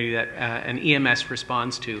community that an EMS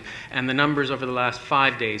responds to, and the numbers over the last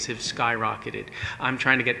 5 days have skyrocketed. I'm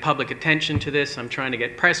trying to get public attention to this. I'm trying to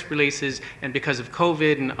get press releases, and because of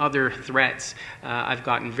COVID and other threats, I've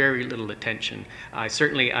gotten very little attention. I've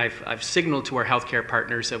signaled to our healthcare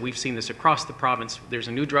partners that we've seen this across the province. There's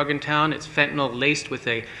a new drug in town. It's fentanyl laced with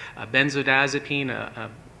a benzodiazepine,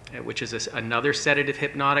 which is another sedative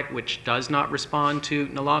hypnotic, which does not respond to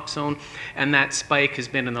naloxone. And that spike has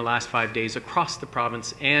been in the last 5 days across the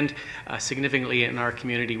province and significantly in our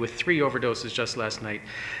community, with 3 overdoses just last night.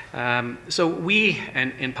 So we,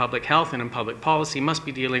 in public health and in public policy, must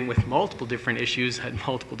be dealing with multiple different issues at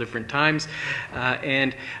multiple different times,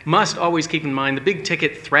 and must always keep in mind the big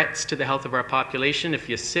ticket threats to the health of our population. If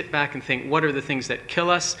you sit back and think, what are the things that kill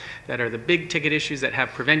us, that are the big ticket issues that have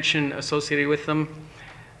prevention associated with them?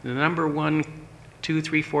 The number 1, 2,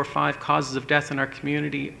 3, 4, 5 causes of death in our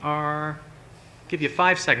community are, give you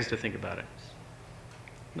 5 seconds to think about it.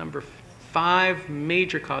 Number 5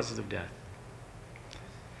 major causes of death.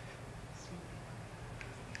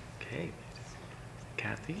 Okay.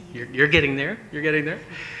 Cathy, you're getting there. You're getting there.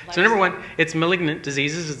 So number 1, it's malignant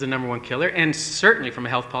diseases is the number 1 killer, and certainly from a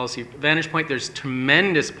health policy vantage point, there's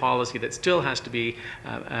tremendous policy that still has to be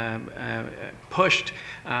pushed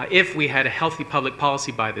if we had a healthy public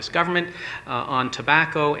policy by this government on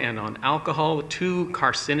tobacco and on alcohol, 2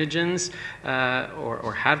 carcinogens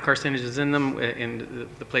or have carcinogens in them in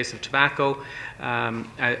the place of tobacco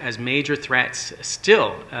as major threats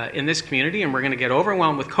still in this community, and we're going to get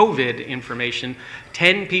overwhelmed with COVID information.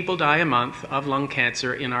 10 people die a month of lung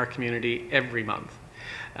cancer in our community every month.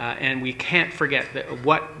 And we can't forget that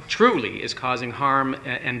what truly is causing harm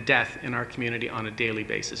and death in our community on a daily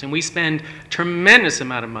basis. And we spend a tremendous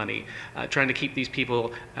amount of money trying to keep these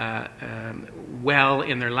people well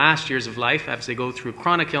in their last years of life as they go through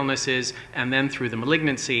chronic illnesses and then through the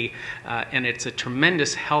malignancy. And it's a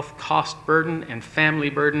tremendous health cost burden and family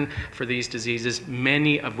burden for these diseases,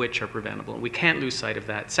 many of which are preventable. We can't lose sight of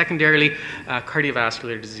that. Secondarily,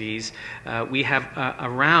 cardiovascular disease. We have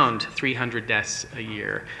around 300 deaths a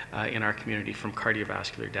year in our community from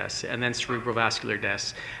cardiovascular deaths, and then cerebrovascular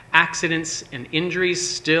deaths. Accidents and injuries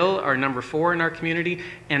still are number 4 in our community,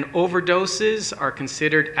 and overdoses are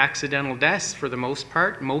considered accidental deaths for the most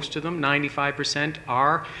part. Most of them, 95%,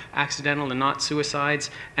 are accidental and not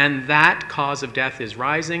suicides, and that cause of death is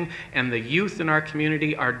rising, and the youth in our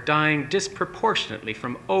community are dying disproportionately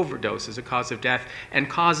from overdose as a cause of death, and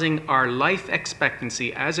causing our life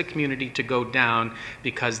expectancy as a community to go down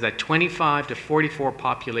because that 25 to 44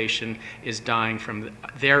 population is dying from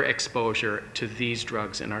their exposure to these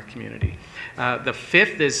drugs in our community. The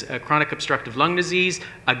 5th is chronic obstructive lung disease,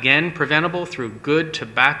 again preventable through good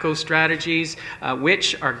tobacco strategies,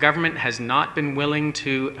 which our government has not been willing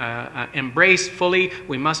to embrace fully.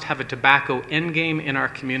 We must have a tobacco endgame in our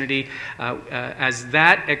community as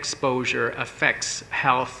that exposure affects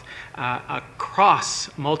health across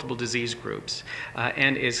multiple disease groups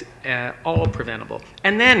and is all preventable.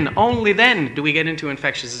 And then, only then, do we get into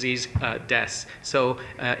infectious disease deaths. So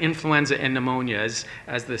influenza and pneumonia as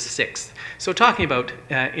the 6th. So talking about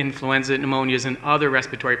influenza, pneumonias, and other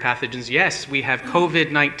respiratory pathogens, yes, we have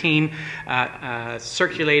COVID-19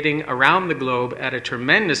 circulating around the globe at a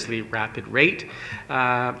tremendously rapid rate.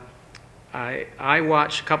 I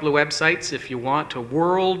watch a couple of websites. If you want a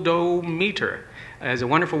Worldometer, as a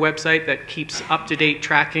wonderful website that keeps up-to-date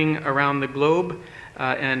tracking around the globe,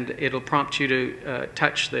 and it'll prompt you to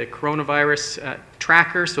touch the coronavirus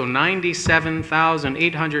tracker. So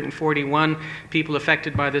 97,841 people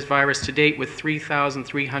affected by this virus to date, with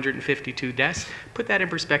 3,352 deaths. Put that in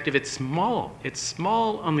perspective, it's small. It's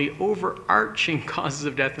small on the overarching causes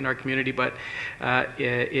of death in our community, but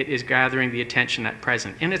it is gathering the attention at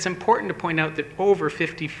present. And it's important to point out that over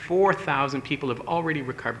 54,000 people have already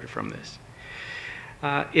recovered from this.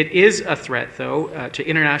 It is a threat, though, to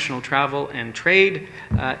international travel and trade,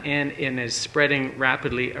 and is spreading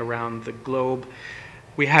rapidly around the globe.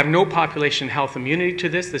 We have no population health immunity to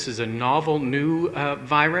this. This is a novel, new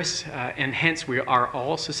virus, and hence we are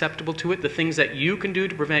all susceptible to it. The things that you can do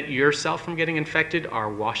to prevent yourself from getting infected are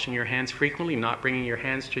washing your hands frequently, not bringing your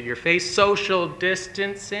hands to your face, social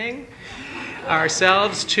distancing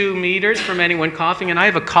ourselves 2 meters from anyone coughing. And I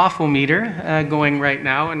have a cough-o-meter going right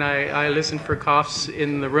now, and I listen for coughs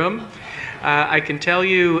in the room. I can tell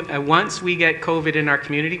you, once we get COVID in our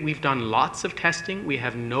community, we've done lots of testing. We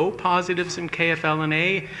have no positives in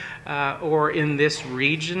KFLNA or in this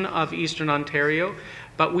region of Eastern Ontario,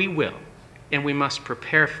 but we will. And we must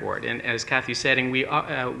prepare for it. And as Cathy said,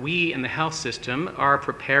 we in the health system are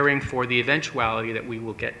preparing for the eventuality that we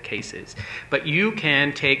will get cases. But you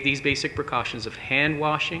can take these basic precautions of hand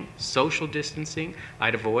washing, social distancing.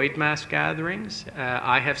 I'd avoid mass gatherings.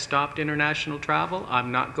 I have stopped international travel.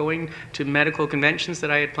 I'm not going to medical conventions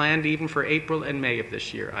that I had planned even for April and May of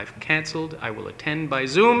this year. I've canceled. I will attend by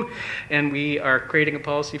Zoom, and we are creating a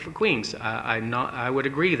policy for Queens. I would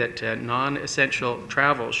agree that non-essential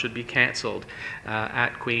travel should be canceled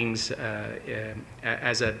at Queens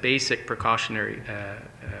as a basic precautionary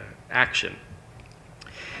action.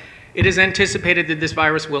 It is anticipated that this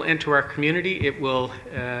virus will enter our community. It will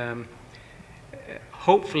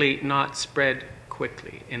hopefully not spread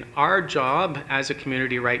quickly. And our job as a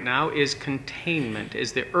community right now is containment,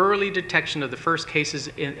 is the early detection of the first cases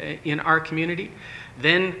in our community,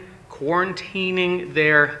 then quarantining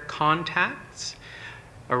their contacts.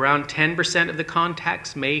 Around 10% of the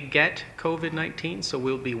contacts may get COVID-19, so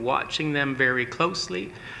we'll be watching them very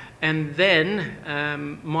closely, and then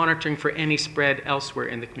monitoring for any spread elsewhere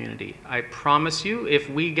in the community. I promise you, if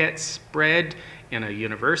we get spread in a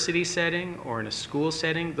university setting or in a school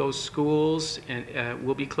setting, those schools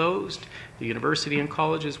will be closed. The university and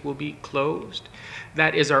colleges will be closed.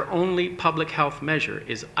 That is our only public health measure,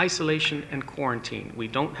 is isolation and quarantine. We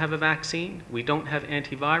don't have a vaccine, we don't have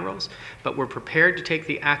antivirals, but we're prepared to take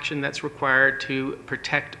the action that's required to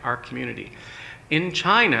protect our community. In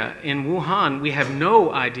China, in Wuhan, we have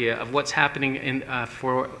no idea of what's happening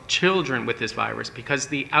for children with this virus, because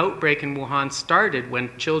the outbreak in Wuhan started when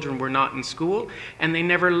children were not in school, and they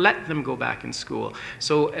never let them go back in school.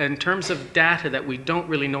 So in terms of data that we don't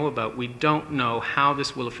really know about, we don't know how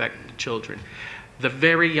this will affect children. The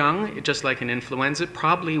very young, just like an influenza,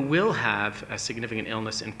 probably will have a significant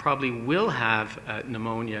illness and probably will have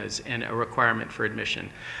pneumonias and a requirement for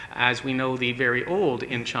admission. As we know, the very old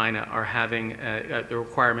in China are having the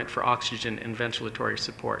requirement for oxygen and ventilatory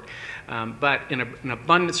support. But in an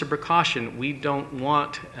abundance of precaution, we don't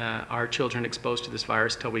want our children exposed to this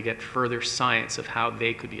virus till we get further science of how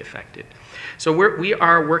they could be affected. So we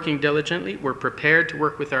are working diligently. We're prepared to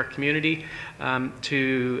work with our community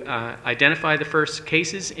to identify the first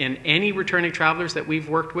cases, and any returning travelers that we've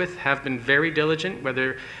worked with have been very diligent,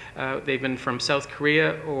 whether they've been from South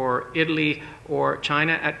Korea or Italy or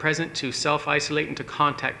China at present, to self-isolate and to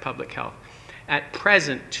contact public health. At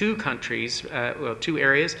present, two countries, well, two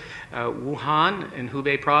areas, Wuhan and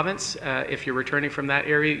Hubei province. If you're returning from that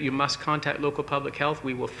area, you must contact local public health.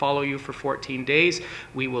 We will follow you for 14 days.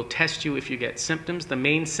 We will test you if you get symptoms. The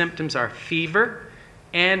main symptoms are fever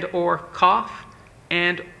and or cough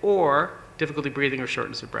and or difficulty breathing or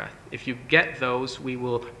shortness of breath. If you get those, we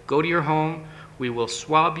will go to your home, we will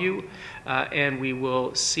swab you, and we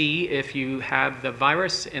will see if you have the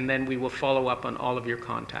virus, and then we will follow up on all of your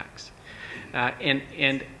contacts.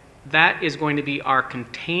 And that is going to be our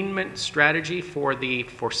containment strategy for the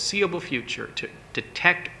foreseeable future, to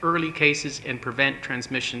detect early cases and prevent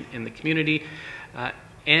transmission in the community,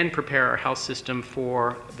 and prepare our health system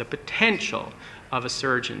for the potential of a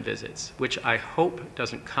surge in visits, which I hope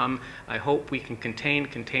doesn't come. I hope we can contain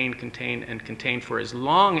for as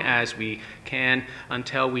long as we can,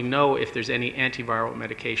 until we know if there's any antiviral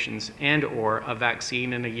medications and or a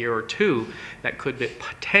vaccine in a year or two that could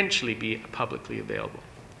potentially be publicly available.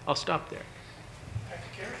 I'll stop there.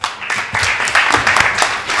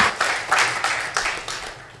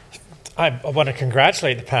 I want to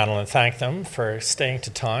congratulate the panel and thank them for staying to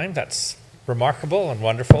time. That's remarkable and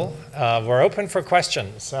wonderful. We're open for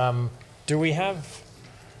questions. Do we have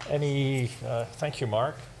any? Thank you,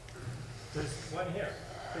 Mark. There's one here.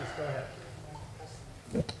 Please go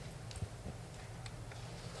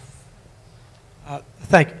ahead.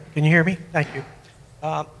 Thank you. Can you hear me? Thank you.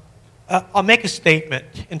 I'll make a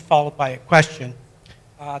statement and followed by a question.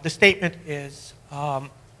 The statement is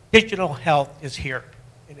digital health is here,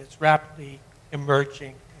 and it's rapidly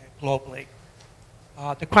emerging globally.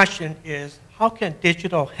 The question is, how can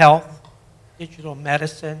digital health, digital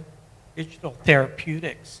medicine, digital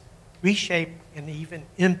therapeutics reshape and even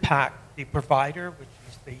impact the provider, which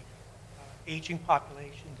is the aging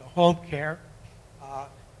population, the home care?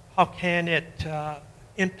 How can it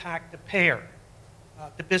impact the payer,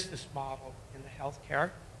 the business model in the healthcare,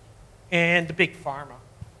 and the big pharma?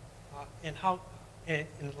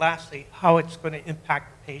 And lastly, how it's going to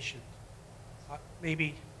impact the patient?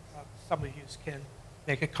 Maybe some of you can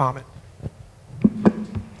make a comment.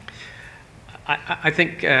 I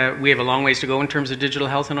think we have a long ways to go in terms of digital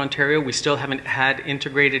health in Ontario. We still haven't had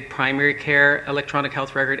integrated primary care electronic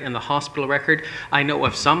health record and the hospital record. I know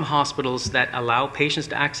of some hospitals that allow patients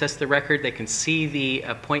to access the record. They can see the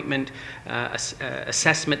appointment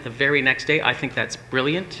assessment the very next day. I think that's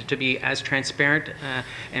brilliant, to be as transparent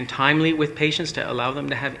and timely with patients, to allow them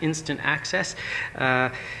to have instant access.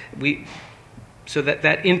 So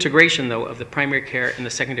that integration, though, of the primary care and the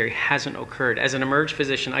secondary hasn't occurred. As an emerge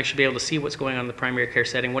physician, I should be able to see what's going on in the primary care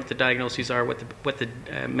setting, what the diagnoses are, what the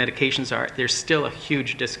medications are. There's still a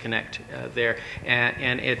huge disconnect there,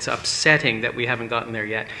 and it's upsetting that we haven't gotten there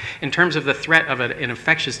yet. In terms of the threat of an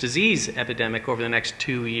infectious disease epidemic over the next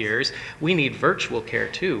 2 years, we need virtual care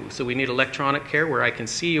too. So we need electronic care where I can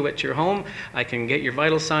see you at your home, I can get your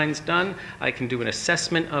vital signs done, I can do an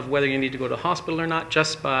assessment of whether you need to go to hospital or not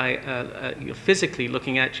just by physically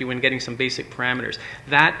looking at you and getting some basic parameters.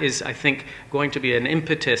 That is, I think, going to be an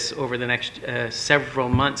impetus over the next several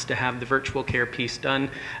months to have the virtual care piece done,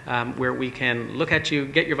 where we can look at you,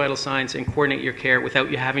 get your vital signs, and coordinate your care without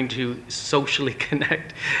you having to socially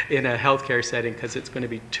connect in a healthcare setting, because it's going to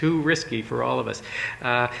be too risky for all of us.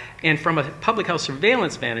 And from a public health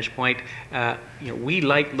surveillance vantage point, we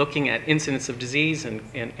like looking at incidence of disease and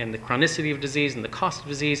the chronicity of disease and the cost of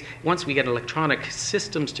disease. Once we get electronic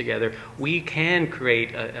systems together, we can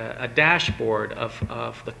create a dashboard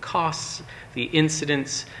of the costs, the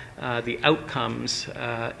incidence, the outcomes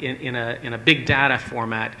in a big data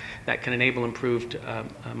format that can enable improved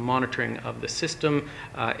monitoring of the system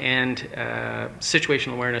and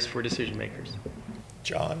situational awareness for decision makers.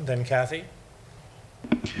 John, then Cathy.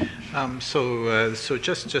 So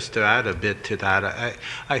just to add a bit to that,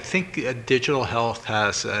 I think digital health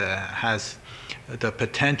has the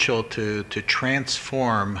potential to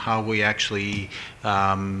transform how we actually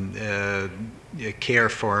care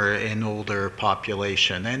for an older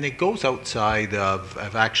population, and it goes outside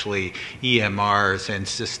of actually EMRs and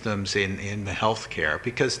systems in the healthcare,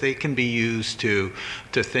 because they can be used to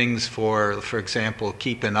things for example,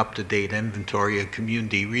 keep an up-to-date inventory of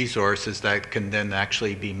community resources that can then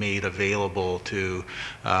actually be made available to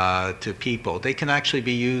people. They can actually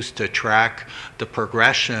be used to track the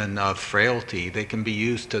progression of frailty. They can be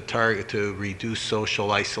used to reduce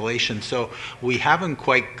social isolation. So we haven't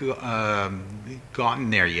quite gotten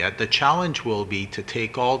there yet. The challenge will be to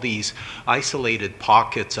take all these isolated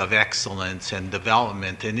pockets of excellence and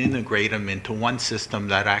development and integrate them into one system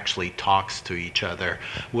that actually talks to each other,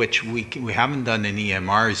 which we haven't done in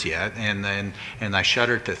EMRs yet. And I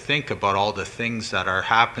shudder to think about all the things that are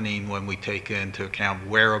happening when we take into account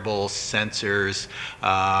wearables, sensors,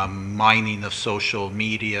 mining of social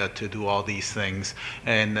media to do all these things.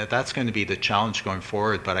 And that's going to be the challenge going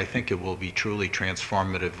forward, but I think it will be truly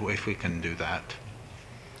transformative if we can do that.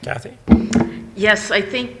 Kathy? Yes, I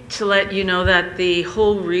think to let you know that the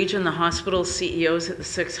whole region, the hospital CEOs at the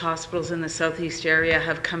 6 hospitals in the Southeast area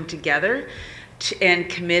have come together and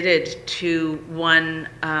committed to one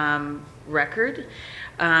record.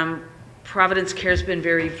 Providence Care has been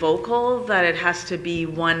very vocal that it has to be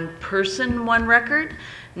one person, one record,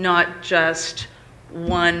 not just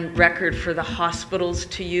one record for the hospitals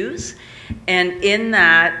to use. And in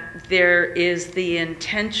that, there is the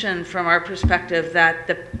intention from our perspective that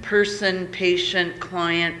the person, patient,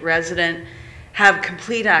 client, resident have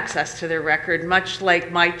complete access to their record, much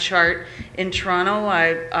like my chart in Toronto.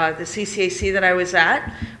 The CCAC that I was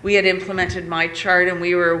at, we had implemented my chart, and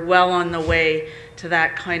we were well on the way to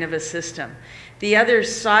that kind of a system. The other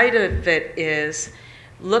side of it is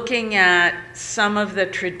looking at some of the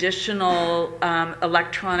traditional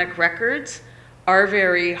electronic records are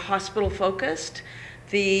very hospital focused.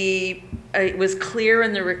 It was clear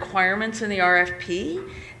in the requirements in the RFP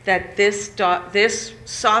that this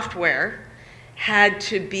software had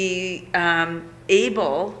to be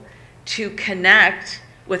able to connect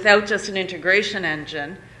without just an integration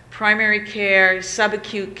engine, primary care,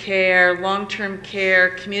 subacute care, long-term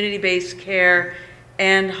care, community-based care,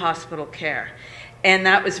 and hospital care. And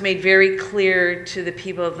that was made very clear to the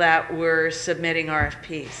people that were submitting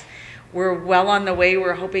RFPs. We're well on the way.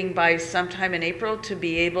 We're hoping by sometime in April to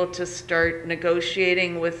be able to start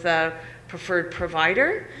negotiating with a preferred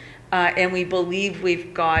provider. And we believe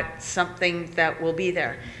we've got something that will be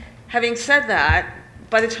there. Having said that,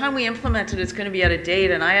 by the time we implement it, it's going to be out of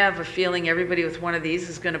date, and I have a feeling everybody with one of these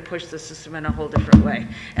is going to push the system in a whole different way.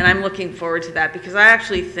 And I'm looking forward to that, because I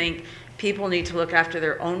actually think people need to look after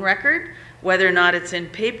their own record, whether or not it's in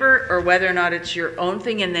paper or whether or not it's your own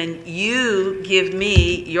thing, and then you give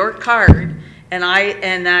me your card,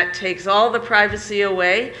 and that takes all the privacy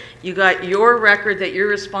away. You got your record that you're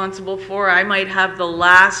responsible for. I might have the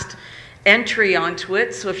last entry onto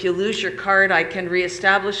it, so if you lose your card, I can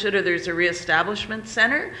reestablish it, or there's a reestablishment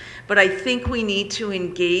center. But I think we need to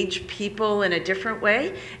engage people in a different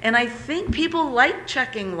way, and I think people like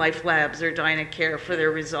checking Life Labs or Dynacare for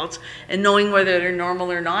their results and knowing whether they're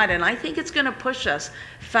normal or not, and I think it's going to push us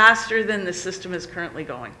faster than the system is currently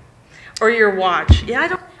going. Or your watch. Yeah, I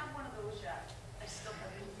don't have one of those yet. I still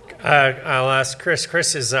have I'll ask Chris.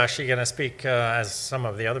 Chris is actually going to speak, as some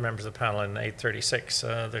of the other members of the panel, in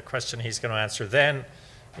 8:36. The question he's going to answer then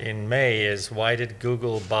in May is, why did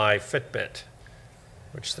Google buy Fitbit?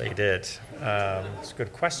 Which they did. It's a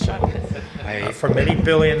good question. For many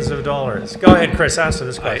billions of dollars. Go ahead, Chris, answer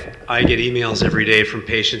this question. I get emails every day from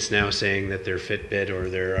patients now saying that their Fitbit or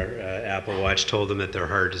their Apple Watch told them that their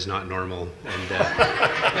heart is not normal,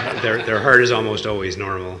 and their heart is almost always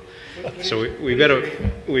normal. So we've got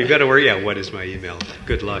to worry. Yeah, what is my email?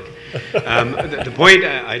 Good luck. The point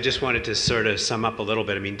I just wanted to sort of sum up a little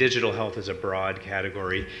bit. I mean, digital health is a broad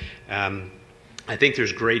category. I think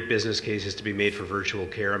there's great business cases to be made for virtual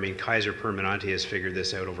care. I mean, Kaiser Permanente has figured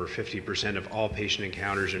this out. Over 50% of all patient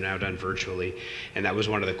encounters are now done virtually, and that was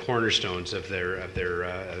one of the cornerstones of their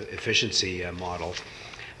efficiency model.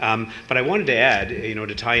 But I wanted to add,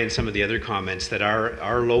 to tie in some of the other comments, that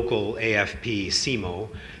our local AFP, CMO,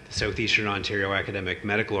 the Southeastern Ontario Academic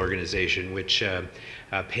Medical Organization, which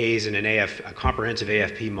pays in a comprehensive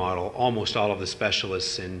AFP model almost all of the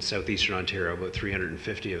specialists in Southeastern Ontario, about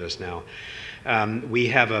 350 of us now. We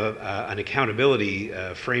have an accountability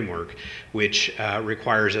framework which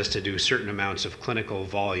requires us to do certain amounts of clinical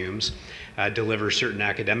volumes, deliver certain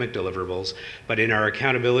academic deliverables, but in our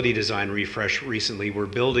accountability design refresh recently, we're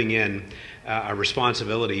building in a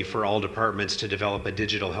responsibility for all departments to develop a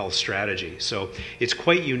digital health strategy. So it's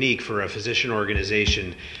quite unique for a physician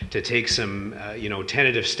organization to take some,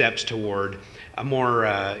 tentative steps toward a more,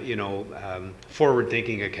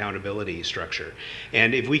 forward-thinking accountability structure.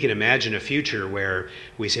 And if we can imagine a future where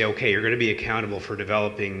we say, okay, you're going to be accountable for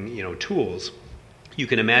developing, tools, you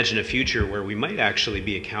can imagine a future where we might actually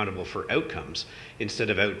be accountable for outcomes instead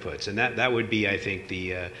of outputs. And that would be, I think,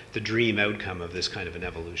 the dream outcome of this kind of an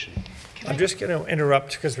evolution. I'm just going to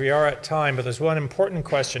interrupt because we are at time, but there's one important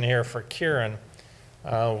question here for Kieran,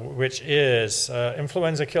 which is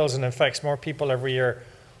influenza kills and infects more people every year.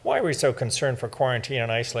 Why are we so concerned for quarantine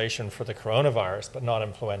and isolation for the coronavirus, but not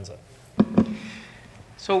influenza?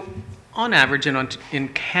 So on average, in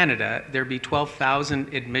Canada, there'd be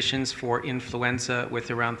 12,000 admissions for influenza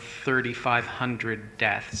with around 3,500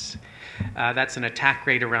 deaths. That's an attack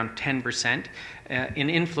rate around 10%. In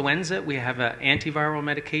influenza, we have antiviral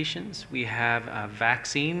medications. We have a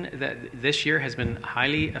vaccine that this year has been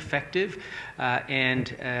highly effective,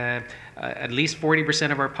 and at least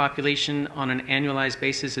 40% of our population on an annualized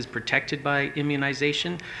basis is protected by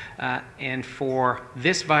immunization. And for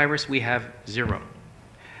this virus, we have zero.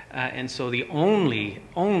 And so the only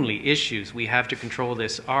issues we have to control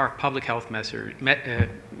this are public health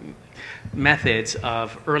methods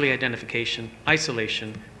of early identification,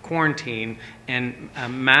 isolation, quarantine, and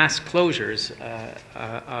mass closures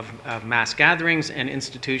of mass gatherings and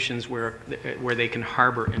institutions where they can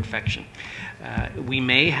harbor infection.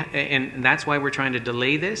 And that's why we're trying to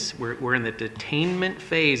delay this. We're in the detainment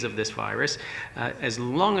phase of this virus as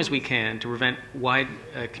long as we can to prevent wide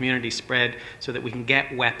community spread so that we can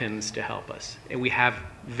get weapons to help us. And we have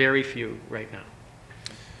very few right now.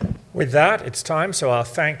 With that, it's time, so I'll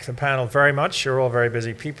thank the panel very much. You're all very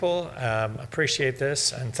busy people. Appreciate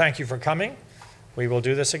this, and thank you for coming. We will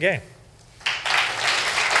do this again.